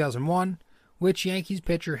 2nd, 2001, which Yankees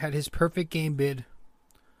pitcher had his perfect game bid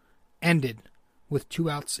ended with 2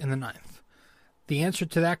 outs in the 9th? The answer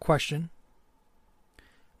to that question,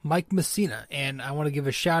 Mike Messina. And I want to give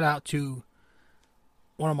a shout out to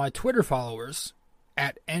one of my Twitter followers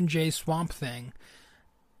at NJ Swamp Thing,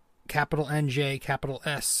 capital NJ, capital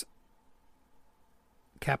S,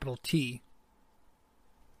 capital T,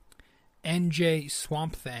 NJ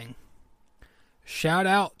Swamp Thing. Shout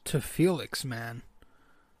out to Felix, man,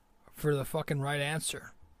 for the fucking right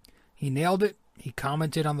answer. He nailed it. He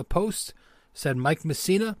commented on the post, said Mike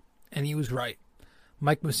Messina, and he was right.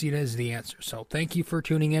 Mike Messina is the answer. So thank you for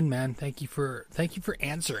tuning in, man. Thank you for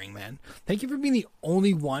answering, man. Thank you for being the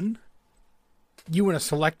only one, you and a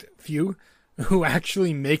select few, who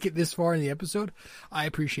actually make it this far in the episode. I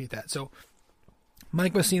appreciate that. So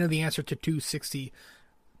Mike Messina, the answer to 262.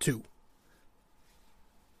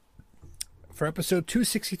 For episode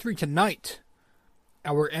 263 tonight,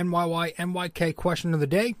 our NYY NYK question of the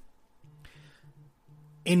day.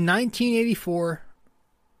 In 1984,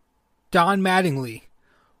 Don Mattingly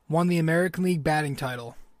won the American League batting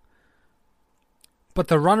title, but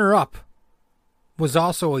the runner-up was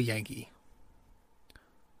also a Yankee.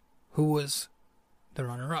 Who was the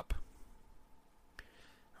runner-up?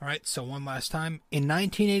 All right, so one last time. In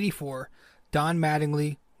 1984, Don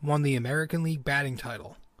Mattingly won the American League batting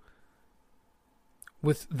title,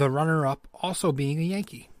 with the runner-up also being a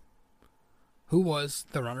Yankee. Who was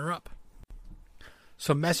the runner-up?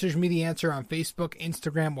 So message me the answer on Facebook,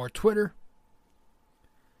 Instagram, or Twitter.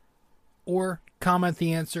 Or comment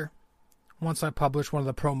the answer once I publish one of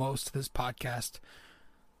the promos to this podcast.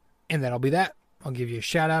 And that'll be that. I'll give you a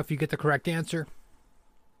shout out if you get the correct answer.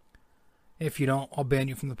 If you don't, I'll ban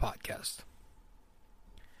you from the podcast.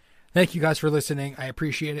 Thank you guys for listening. I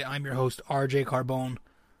appreciate it. I'm your host, RJ Carbone.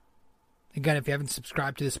 Again, if you haven't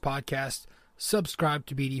subscribed to this podcast, subscribe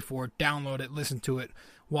to BD4, download it, listen to it,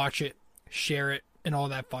 watch it, share it, and all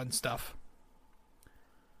that fun stuff.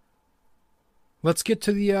 Let's get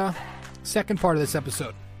to the second part of this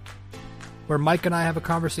episode, where Mike and I have a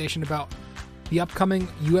conversation about the upcoming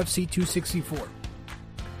UFC 264.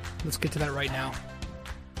 Let's get to that right now.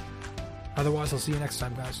 Otherwise, I'll see you next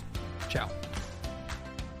time, guys. Ciao.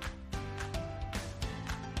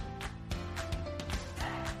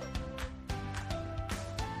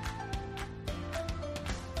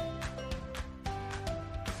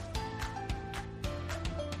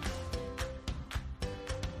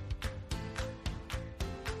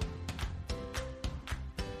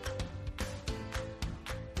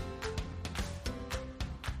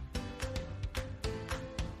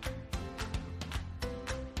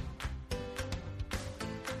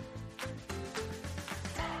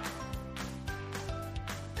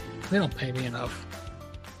 They don't pay me enough.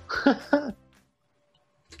 Because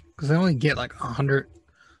I only get like 100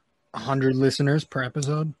 listeners per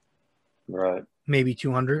episode. Right. Maybe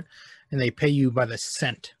 200. And they pay you by the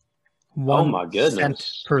cent. Oh my goodness. Cent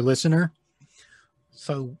per listener.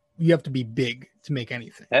 So you have to be big to make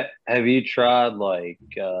anything. Have you tried like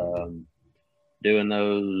doing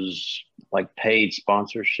those like paid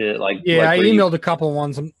sponsorship? Yeah, like I emailed a couple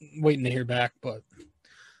ones. I'm waiting to hear back, but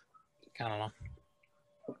I don't know.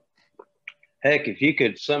 Heck, if you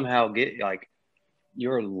could somehow get like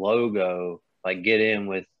your logo, like get in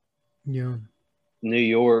with Yeah. New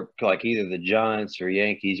York, like either the Giants or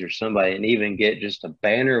Yankees or somebody, and even get just a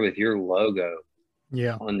banner with your logo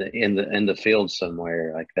Yeah. on the in the field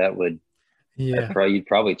somewhere, like that would Yeah. you'd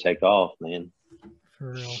probably take off, man.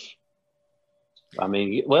 For real. I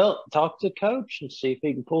mean, well, talk to coach and see if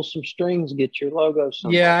he can pull some strings, get your logo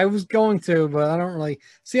somewhere. Yeah, I was going to, but I don't really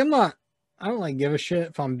see. I don't like give a shit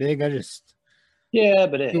if I'm big. I just Yeah,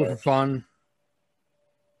 but do it for fun.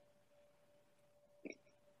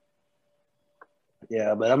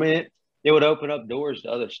 Yeah, but I mean, it would open up doors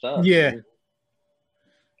to other stuff. Yeah. Man.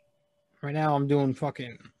 Right now, I'm doing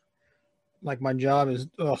fucking like my job is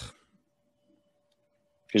Because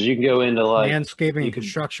you can go into like landscaping you and could-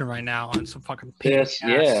 construction right now on some fucking pain yes, in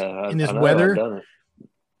the ass. yeah. In this I know, weather? I've done it.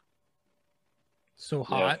 So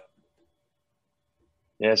hot.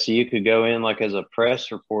 Yeah, so you could go in like as a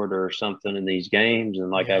press reporter or something in these games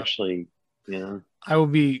and like Yeah. actually, you know. I will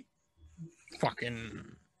be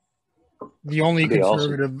fucking the only That'd be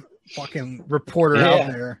conservative fucking reporter Yeah. out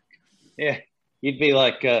there. Yeah, you'd be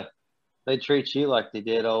like, they treat you like they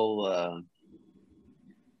did old,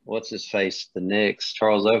 what's his face, the Knicks,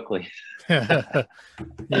 Charles Oakley. Yeah.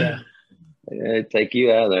 Yeah, they'd take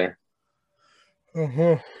you out of there.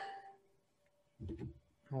 Uh-huh.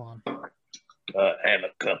 Hold on. Have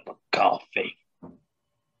a cup of coffee,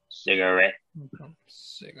 cigarette.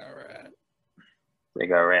 Cigarette.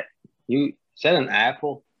 Is that an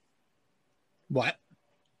Apple? What?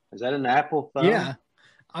 Is that an Apple phone? Yeah.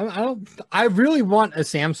 I really want a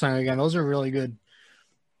Samsung again. Those are really good.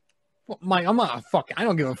 Mike, I'm not a fuck. I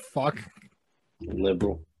don't give a fuck.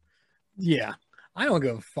 Liberal. Yeah. I don't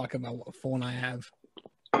give a fuck about what phone I have.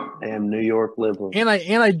 Damn New York liberal. And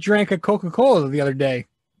I drank a Coca-Cola the other day.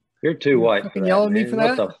 You're too white. fucking For that, yell at me man. for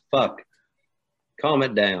What that? the fuck? Calm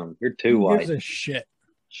it down. You're too Who white. gives a shit?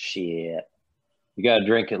 Shit. You gotta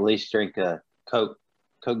drink at least a Coke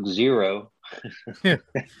Zero. Yeah.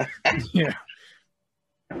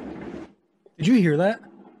 Did you hear that?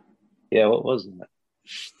 Yeah, what was that?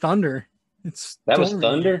 Thunder. It's That was stormy.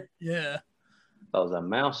 thunder? Yeah. That was a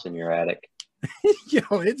mouse in your attic. Yo,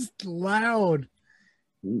 it's loud.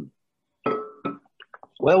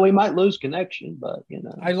 Well, we might lose connection, but you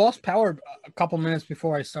know. I lost power a couple minutes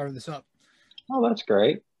before I started this up. Oh, that's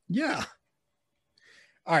great. Yeah.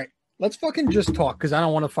 All right. Let's fucking just talk because I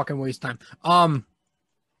don't want to fucking waste time.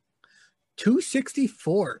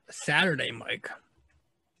 264 Saturday, Mike.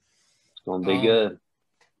 It's gonna be good.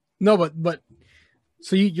 No, but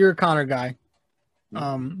so you're a Connor guy.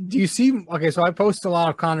 Do you see? Okay, so I post a lot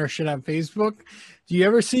of Connor shit on Facebook. Do you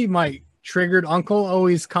ever see my triggered uncle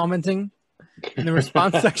always commenting in the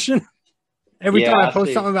response section? Every time I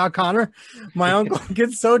post something about Connor, my uncle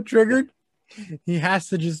gets so triggered, he has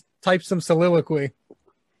to just type some soliloquy.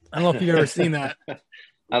 I don't know if you've ever seen that.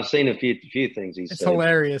 I've seen a few things he said. It's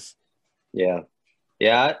hilarious. Yeah.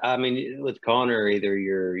 Yeah, I mean, with Connor, either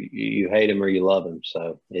you hate him or you love him.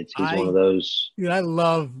 So he's one of those. Dude, I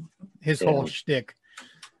love his whole shtick.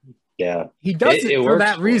 Yeah, he does it for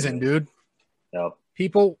that reason, dude. Yep.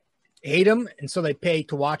 People hate him, and so they pay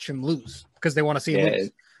to watch him lose because they want to see him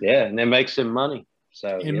lose. Yeah, and it makes him money.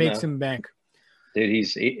 So it makes him bank. Dude,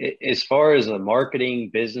 he's as far as a marketing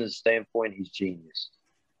business standpoint, he's genius.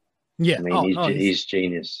 Yeah, I mean, he's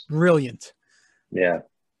genius. Brilliant. Yeah.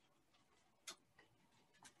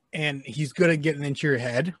 And he's good at getting into your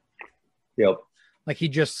head. Yep. Like he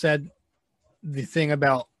just said the thing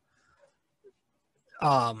about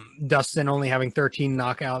Dustin only having 13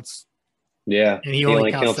 knockouts. Yeah. And he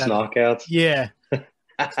only counts knockouts. Yeah.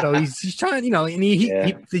 So he's trying, and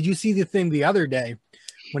he did you see the thing the other day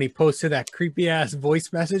when he posted that creepy ass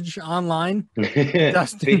voice message online?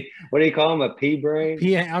 Dustin, what do you call him? A pea brain?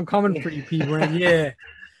 I'm coming for you, pea brain. Yeah.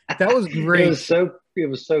 That was great. It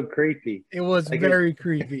was so creepy. It was very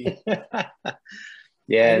creepy.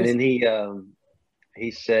 Yeah, and then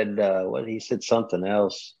he said he said something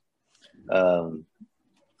else.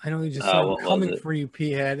 I know he just said coming for you,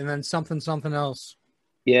 pea head, and then something else.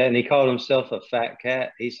 Yeah, and he called himself a fat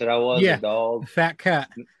cat. He said I was a dog. Fat cat.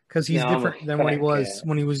 Because he's different than what he was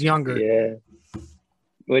when he was younger. Yeah.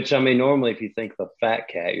 Which I mean, normally if you think of a fat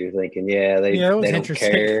cat, you're thinking, they don't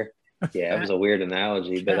care. Yeah, it was a weird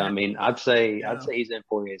analogy, but I mean, I'd say he's in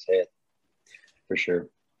for his head for sure.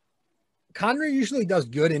 Conor usually does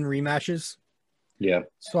good in rematches. Yeah.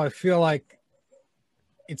 So I feel like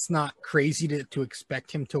it's not crazy to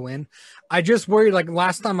expect him to win. I just worried, like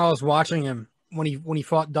last time I was watching him when he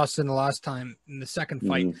fought Dustin the last time in the second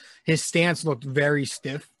fight, his stance looked very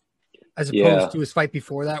stiff as opposed to his fight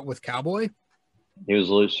before that with Cowboy. He was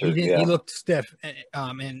looser. He looked stiff,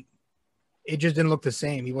 and it just didn't look the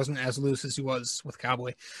same. He wasn't as loose as he was with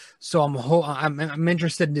Cowboy. So I'm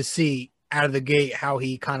interested to see out of the gate how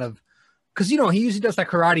he kind of, because he usually does that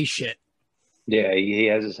karate shit. Yeah, he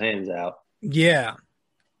has his hands out. Yeah.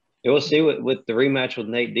 We'll see with the rematch with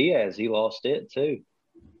Nate Diaz, he lost it too.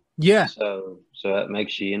 Yeah. So that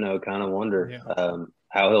makes you kind of wonder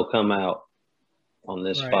how he'll come out on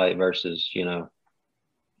this fight versus I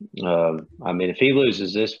mean, if he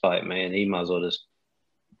loses this fight, man, he might as well just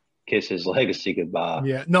kiss his legacy goodbye.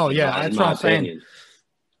 Yeah. No, that's what I'm saying.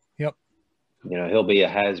 Yep. He'll be a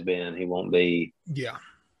has-been. He won't be. Yeah.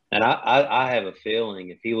 And I have a feeling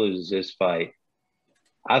if he loses this fight,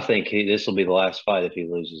 I think this will be the last fight if he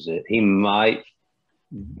loses it. He might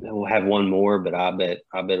have one more, but I bet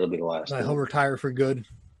it'll be the last. He'll retire for good.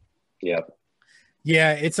 Yep.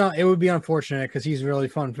 Yeah, it would be unfortunate because he's really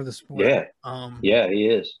fun for the sport. Yeah. Yeah, he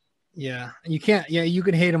is. Yeah. You can't. Yeah, you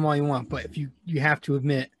can hate him all you want, but if you have to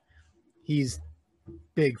admit he's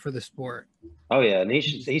big for the sport. Oh yeah, and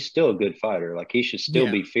he's still a good fighter. Like he should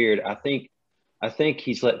still be feared. I think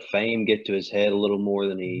he's let fame get to his head a little more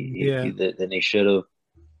than he should have,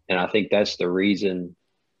 and I think that's the reason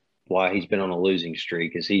why he's been on a losing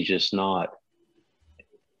streak. Is he's just not.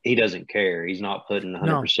 He doesn't care. He's not putting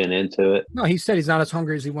 100% into it. No, he said he's not as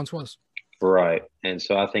hungry as he once was. Right, and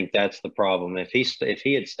so I think that's the problem. If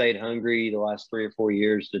he had stayed hungry the last 3 or 4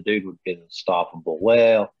 years, the dude would have been unstoppable.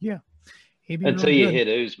 Well, yeah. Until you hit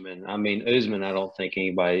Usman. I mean, Usman, I don't think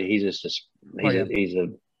anybody – he's a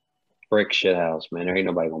brick shit house, man. There ain't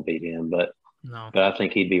nobody going to beat him. But I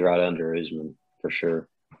think he'd be right under Usman for sure.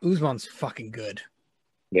 Usman's fucking good.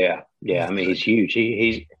 Yeah. I mean, he's huge.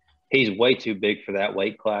 He's way too big for that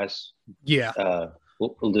weight class. Yeah.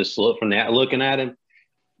 We'll just look from that. Looking at him,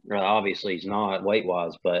 obviously he's not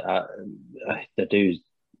weight-wise, but the dude,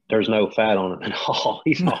 there's no fat on him at all.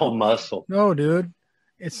 He's all muscle. No, dude.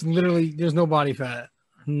 It's literally, there's no body fat.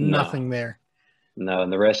 Nothing there. No,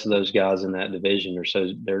 and the rest of those guys in that division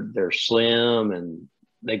they're slim and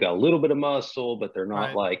they got a little bit of muscle, but they're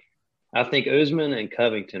not like – I think Usman and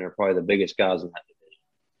Covington are probably the biggest guys in that division.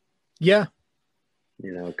 Yeah.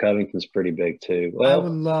 Covington's pretty big too. Well, I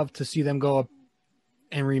would love to see them go up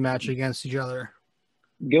and rematch against each other.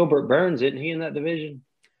 Gilbert Burns, isn't he in that division?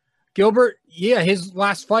 Gilbert, his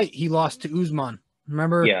last fight, he lost to Usman.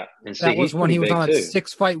 Remember? Yeah. And that was when he was on a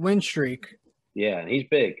 6-fight win streak. Yeah, and he's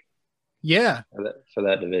big. Yeah. For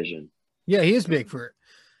that division. Yeah, he is big for it.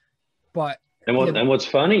 But what's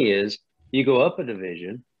funny is you go up a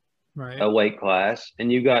division, right, a weight class,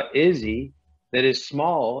 and you got Izzy that is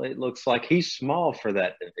small. It looks like he's small for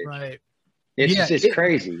that division. right. It's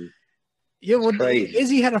crazy. Yeah, well, crazy.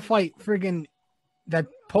 Izzy had to fight friggin' that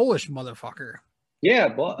Polish motherfucker. Yeah,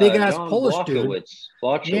 big ass Polish dude.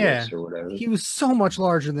 Blachowicz or whatever. He was so much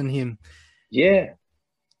larger than him. Yeah.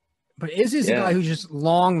 But Izzy's a guy who's just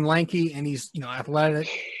long, lanky, and he's athletic.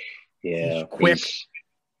 Yeah, he's quick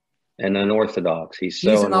and unorthodox. He's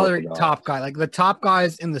another top guy. Like the top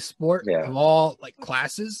guys in the sport of all like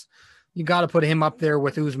classes, you got to put him up there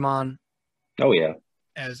with Usman. Oh yeah,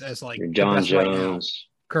 as like Jon Jones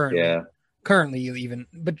currently. Currently, even,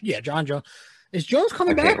 but yeah, Jon Jones. Is Jones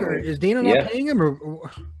coming back, or is Dana not paying him? Or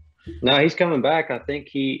no, he's coming back. I think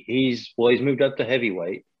he's moved up to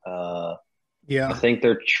heavyweight. I think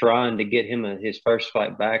they're trying to get him his first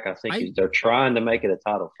fight back. I think they're trying to make it a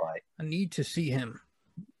title fight. I need to see him.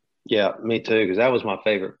 Yeah, me too, because that was my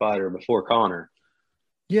favorite fighter before Conor.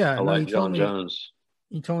 Yeah, I like Jon Jones.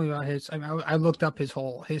 You told me about his. I looked up his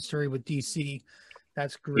whole history with DC.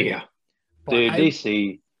 That's great. Yeah, but dude,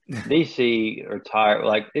 DC retired.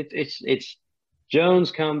 Like it's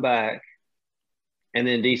Jones come back, and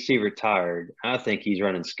then DC retired. I think he's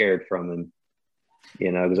running scared from him.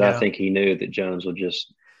 Because I think he knew that Jones would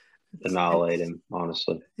just annihilate him.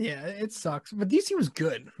 Honestly. Yeah, it sucks, but DC was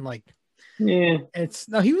good. Like, yeah,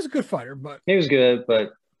 he was a good fighter, but he was good,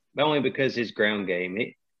 but only because his ground game.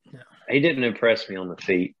 He didn't impress me on the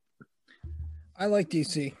feet. I like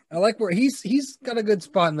DC. I like where he's got a good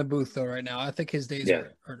spot in the booth though right now. I think his days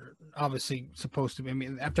are obviously supposed to be. I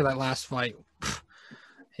mean, after that last fight,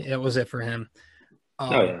 it was it for him.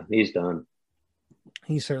 He's done.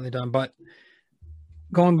 He's certainly done. But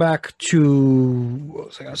going back to what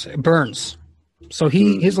was I gonna say? Burns. So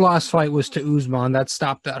his last fight was to Usman. That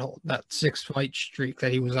stopped that 6-fight streak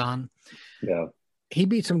that he was on. Yeah. He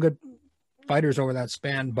beat some good fighters over that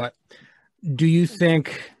span, but do you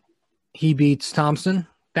think he beats Thompson?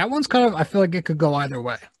 That one's kind of, I feel like it could go either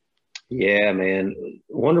way. Yeah, man.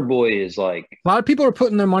 Wonder Boy is like, a lot of people are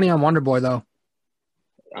putting their money on Wonder Boy though.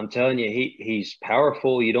 I'm telling you, he's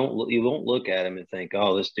powerful. You won't look at him and think,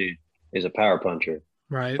 oh, this dude is a power puncher.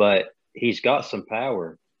 Right. But he's got some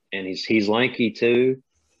power, and he's lanky too.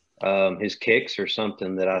 His kicks are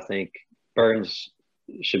something that I think Burns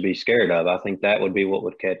should be scared of. I think that would be what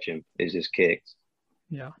would catch him is his kicks.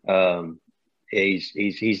 Yeah.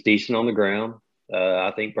 He's decent on the ground.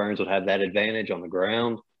 I think Burns would have that advantage on the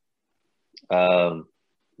ground.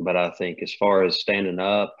 But I think as far as standing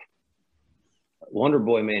up, Wonder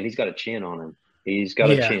Boy, man, he's got a chin on him. He's got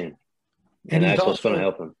a chin, and that's what's going to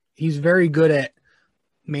help him. He's very good at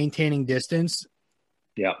maintaining distance.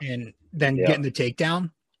 Yeah. And then getting the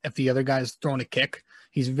takedown. If the other guy's throwing a kick,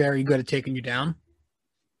 he's very good at taking you down.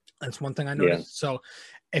 That's one thing I noticed. Yeah. So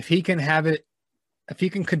if he can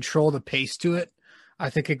control the pace to it, I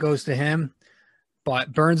think it goes to him.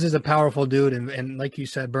 But Burns is a powerful dude. And like you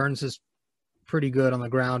said, Burns is pretty good on the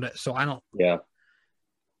ground. So I don't. Yeah.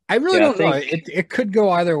 I really don't know. It could go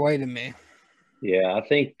either way to me. Yeah. I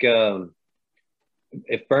think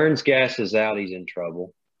if Burns gasses out, he's in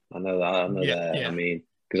trouble. I know that. Yeah. I mean,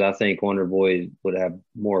 because I think Wonder Boy would have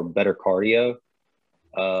better cardio.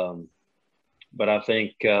 But I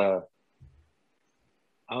think I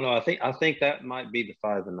don't know. I think that might be the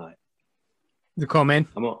fight of the night. The co-main.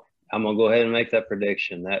 I'm gonna go ahead and make that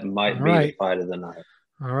prediction. That might be the fight of the night.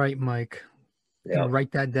 All right, Mike. Yeah.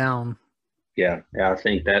 Write that down. Yeah. I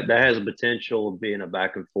think that has a potential of being a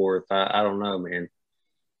back and forth. I don't know, man.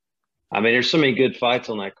 I mean, there's so many good fights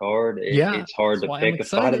on that card. It's hard to pick a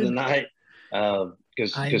fight of the night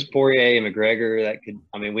because Poirier and McGregor, that could.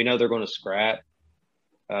 I mean, we know they're going to scrap,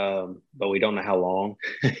 but we don't know how long.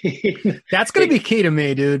 That's going to be key to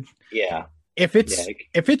me, dude. Yeah. If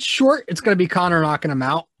it's short, it's going to be Conor knocking him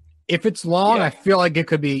out. If it's long, I feel like it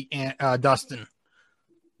could be Dustin.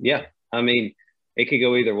 Yeah, I mean, it could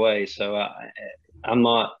go either way. So I'm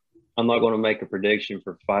not going to make a prediction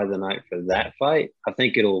for fight of the night for that fight. I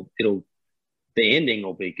think the ending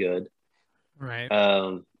will be good. Right.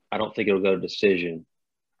 I don't think it'll go to decision,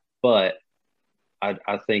 but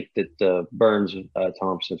I think that the Burns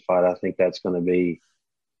Thompson fight, I think that's going to be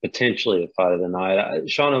potentially a fight of the night.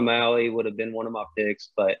 Sean O'Malley would have been one of my picks,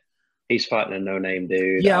 but he's fighting a no-name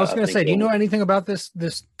dude. Yeah, I was going to say, do you know anything about this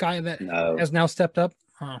guy that has now stepped up?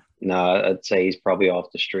 Huh. No, I'd say he's probably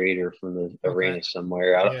off the street or from the arena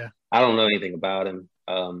somewhere. I don't know anything about him.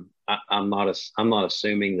 I'm not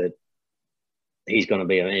assuming that he's going to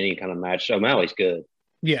be in any kind of match. O'Malley's good.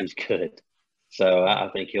 Yeah, he's good. So I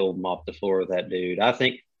think he'll mop the floor with that dude. I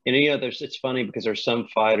think And it's funny because there's some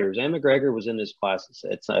fighters, and McGregor was in this class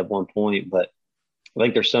at one point, but I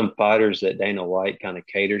think there's some fighters that Dana White kind of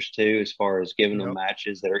caters to as far as giving them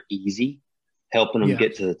matches that are easy, helping them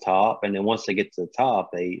get to the top, and then once they get to the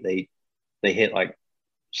top, they hit like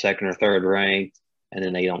second or third ranked, and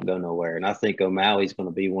then they don't go nowhere. And I think O'Malley's going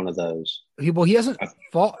to be one of those. He hasn't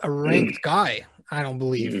fought a ranked guy, I don't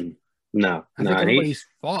believe. No, I think everybody's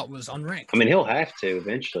fought was unranked. I mean, he'll have to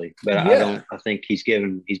eventually, but I think he's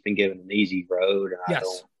been given an easy road,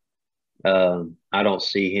 and I don't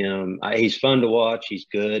see him. He's fun to watch. He's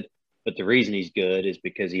good, but the reason he's good is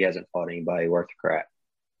because he hasn't fought anybody worth the crap.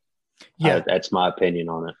 Yeah, that's my opinion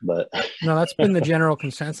on it. But no, that's been the general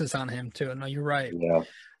consensus on him too. No, you're right. Yeah,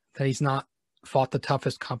 that he's not fought the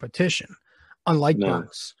toughest competition, unlike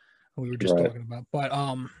Burns we were just talking about. But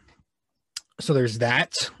so there's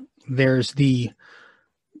that. There's the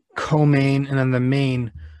co-main, and then the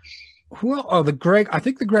main. I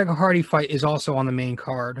think the Greg Hardy fight is also on the main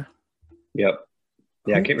card. Yep.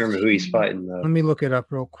 Yeah, I can't remember who he's fighting though. Let me look it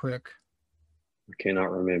up real quick. I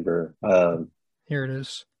cannot remember. Here it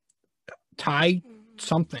is. Ty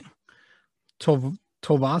something.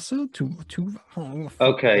 Tovasa?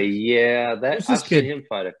 Okay, yeah, I've seen him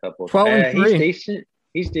fight a couple. 12-3.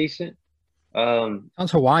 He's decent.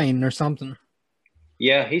 Sounds Hawaiian or something.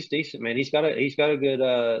 Yeah, he's decent, man. He's got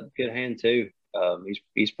a good hand too.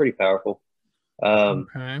 He's pretty powerful.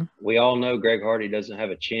 We all know Greg Hardy doesn't have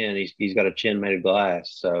a chin. He's got a chin made of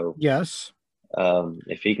glass. So yes,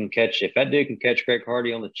 if that dude can catch Greg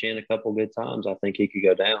Hardy on the chin a couple good times, I think he could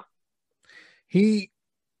go down.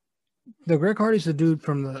 The Greg Hardy's the dude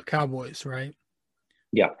from the Cowboys, right?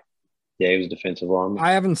 Yeah, he was defensive lineman.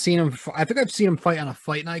 I haven't seen him. I think I've seen him fight on a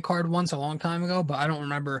fight night card once a long time ago, but I don't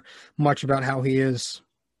remember much about how he is.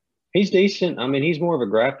 He's decent. I mean, he's more of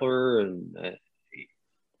a grappler, and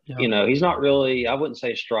he's not really. I wouldn't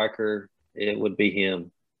say a striker. It would be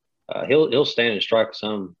him. He'll stand and strike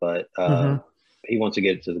some, but he wants to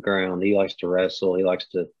get it to the ground. He likes to wrestle. He likes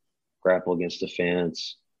to grapple against the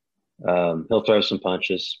fence. He'll throw some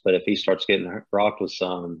punches, but if he starts getting rocked with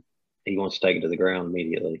some, he wants to take it to the ground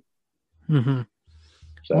immediately. Mm-hmm.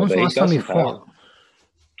 So, when was the last time he fought?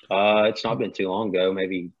 It's not been too long ago,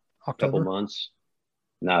 maybe October? A couple months.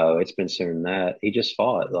 No, it's been sooner than that. He just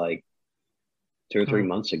fought like 2 or 3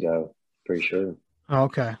 months ago, pretty sure. Oh,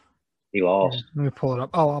 okay. He lost. Let me pull it up.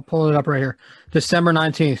 Oh, I'll pull it up right here. December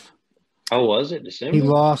 19th. Oh, was it December? He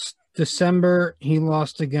lost December. He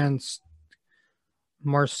lost against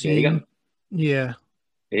Marcin. Yeah,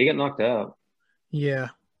 he got knocked out. Yeah.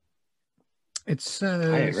 It says.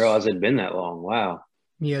 I didn't realize it'd been that long. Wow.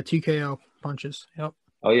 Yeah, TKO punches. Yep.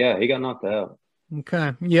 Oh, yeah, he got knocked out.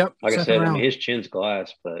 Okay. Yep. Like I said, his chin's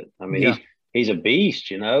glass, but I mean, he's a beast.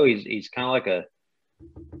 He's kind of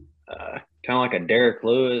like a Derek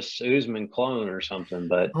Lewis Usman clone or something.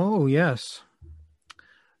 But oh yes.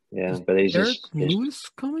 Yeah, but he's Derek Lewis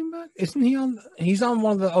coming back? Isn't he on? He's on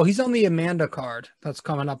one of the. Oh, he's on the Amanda card that's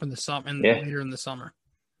coming up in the summer. Later in the summer.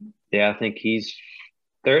 Yeah, I think he's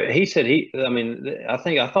there. He said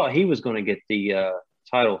I thought he was going to get the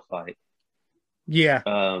title fight. Yeah.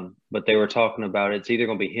 But they were talking about it's either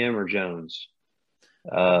going to be him or Jones.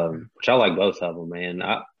 Which I like both of them, man.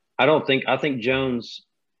 I think Jones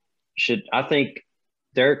should. I think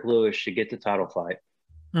Derek Lewis should get the title fight.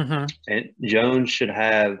 Mm-hmm. And Jones should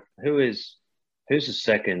have who's the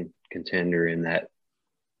second contender in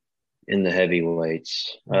the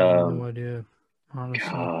heavyweights? I have no idea. Honestly.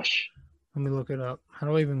 Gosh, let me look it up. How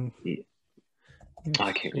do I even?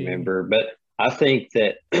 I can't remember, but I think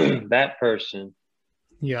that that person.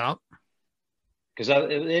 Yeah. Because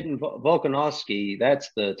Volkanovski,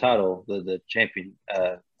 that's the title, the champion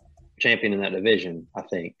in that division, I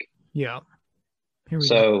think. Yeah.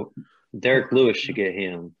 So Derek Lewis should get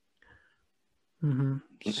him. Mm-hmm.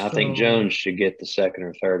 I think Jones should get the second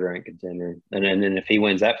or third ranked contender, and then if he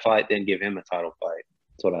wins that fight, then give him a title fight.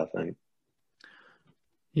 That's what I think.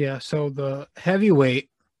 Yeah. So the heavyweight,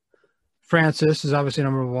 Francis is obviously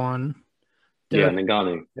number one.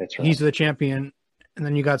 Ngannou. That's right. He's the champion, and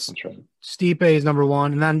then you got Stipe is number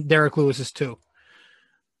one, and then Derek Lewis is two.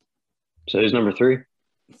 So who's number three?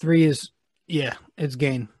 Three is it's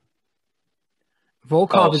Gain.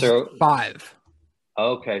 Volkov is 5.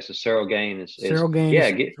 Okay, so Cyril Gain is is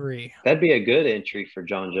 3. That'd be a good entry for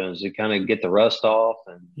John Jones to kind of get the rust off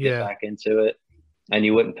and get back into it. And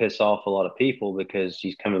you wouldn't piss off a lot of people because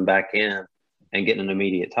he's coming back in and getting an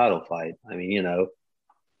immediate title fight. I mean,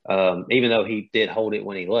 even though he did hold it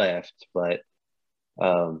when he left, but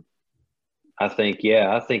I think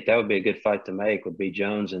that would be a good fight to make would be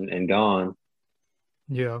Jones and Gane.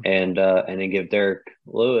 Yeah. And then give Derek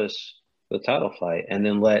Lewis the title fight, and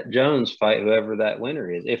then let Jones fight whoever that winner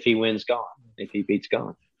is. If he wins Gane, if he beats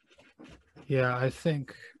Gane. Yeah, I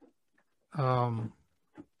think.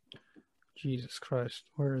 Jesus Christ,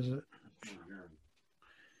 where is it?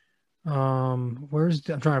 I'm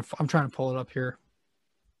trying to pull it up here.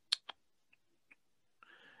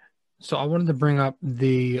 So I wanted to bring up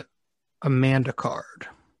the Amanda card.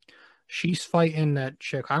 She's fighting that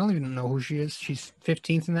chick. I don't even know who she is. She's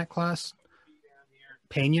 15th in that class.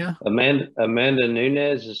 Pena. Amanda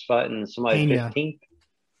Nunes is fighting somebody 15th.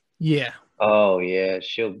 Yeah. Oh yeah,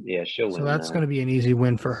 she'll win. So that's going to be an easy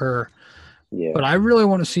win for her. Yeah. But I really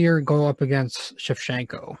want to see her go up against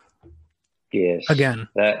Shevchenko. Yes. Again.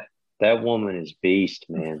 That woman is beast,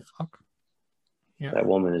 man. Fuck. Yeah. That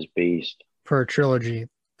woman is beast. For a trilogy.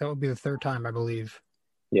 That would be the third time, I believe.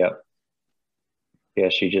 Yep. Yeah,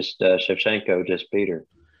 she just Shevchenko just beat her.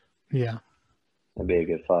 Yeah. That'd be a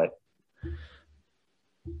good fight.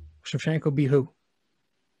 Shevchenko beat who?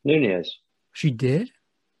 Nunes. She did?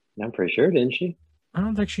 I'm pretty sure, didn't she? I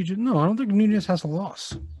don't think she did. No, I don't think Nunes has a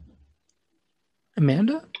loss.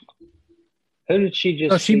 Amanda? Who did she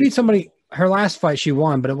just? Oh, she beat somebody. Her last fight she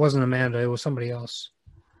won, but it wasn't Amanda. It was somebody else.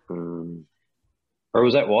 Or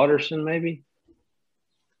was that Watterson? Maybe.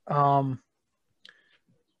 Could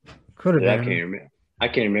have been. I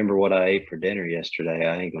can't remember what I ate for dinner yesterday.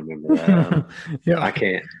 I ain't gonna remember that. Yeah, I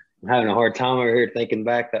can't. I'm having a hard time over here thinking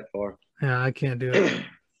back that far. Yeah, I can't do it.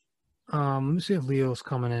 Let me see if Leo's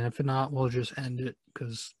coming in. If not, we'll just end it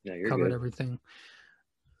because covered everything.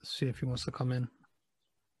 Let's see if he wants to come in.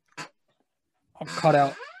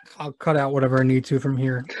 I'll cut out whatever I need to from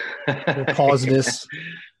here. We'll pause this.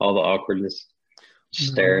 All the awkwardness.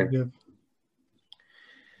 Staring.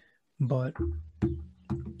 But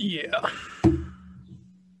yeah.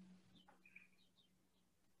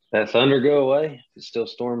 That thunder go away? It's still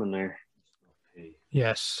storming there.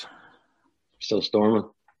 Yes. Still storming?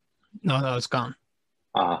 No, it's gone.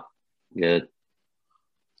 Good.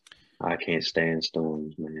 I can't stand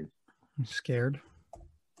storms, man. I'm scared.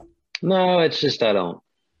 No, it's just I don't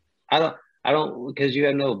because you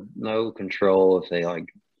have no control if they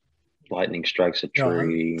like lightning strikes a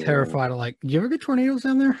tree. I'm terrified of do you ever get tornadoes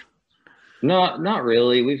down there? No, not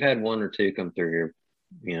really. We've had one or two come through here,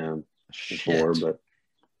 before, but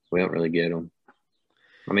we don't really get them.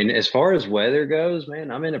 I mean, as far as weather goes, man,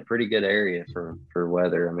 I'm in a pretty good area for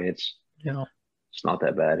weather. I mean, it's not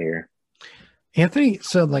that bad here. Anthony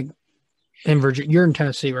said, in Virginia, you're in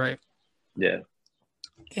Tennessee, right? Yeah.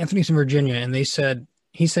 Anthony's in Virginia, and he said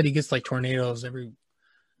he gets tornadoes every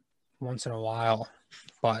once in a while,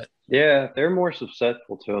 but yeah, they're more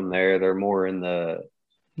susceptible to them there. They're more in the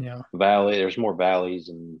valley. There's more valleys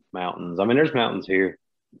and mountains. I mean, there's mountains here,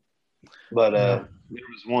 but there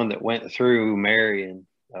was one that went through Marion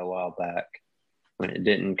a while back. When it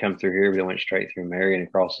didn't come through here, but it went straight through Marion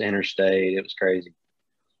across the interstate. It was crazy.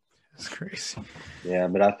 That's crazy. Yeah,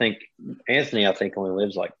 but I think Anthony only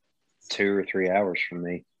lives 2 or 3 hours from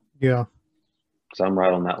me. Yeah. So I'm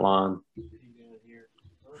right on that line.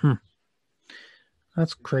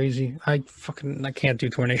 That's crazy. I can't do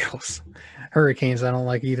tornadoes. Hurricanes I don't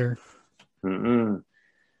like either. Mm-mm.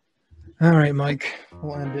 All right, Mike.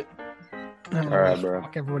 We'll end it. All right, bro.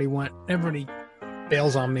 Everybody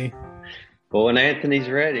bails on me. Well, when Anthony's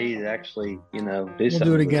ready, actually, do something. We'll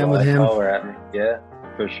do it again with him. Holler at me. Yeah,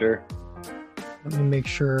 for sure. Let me make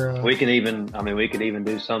sure. We could even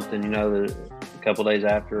do something, a couple days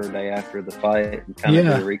after or day after the fight and kind of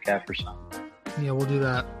do a recap or something. Yeah, we'll do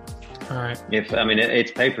that. All right.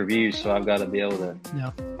 It's pay-per-view, so I've got to be able to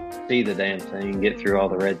see the damn thing, get through all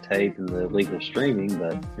the red tape and the legal streaming,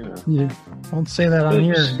 but, Yeah, don't say that on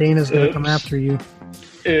here. Dana's going to come after you.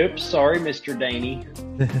 Oops, sorry, Mr. Daney.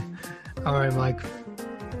 All right, Mike.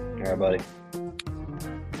 All right, buddy.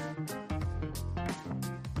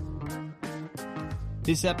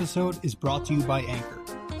 This episode is brought to you by Anchor,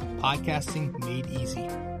 podcasting made easy.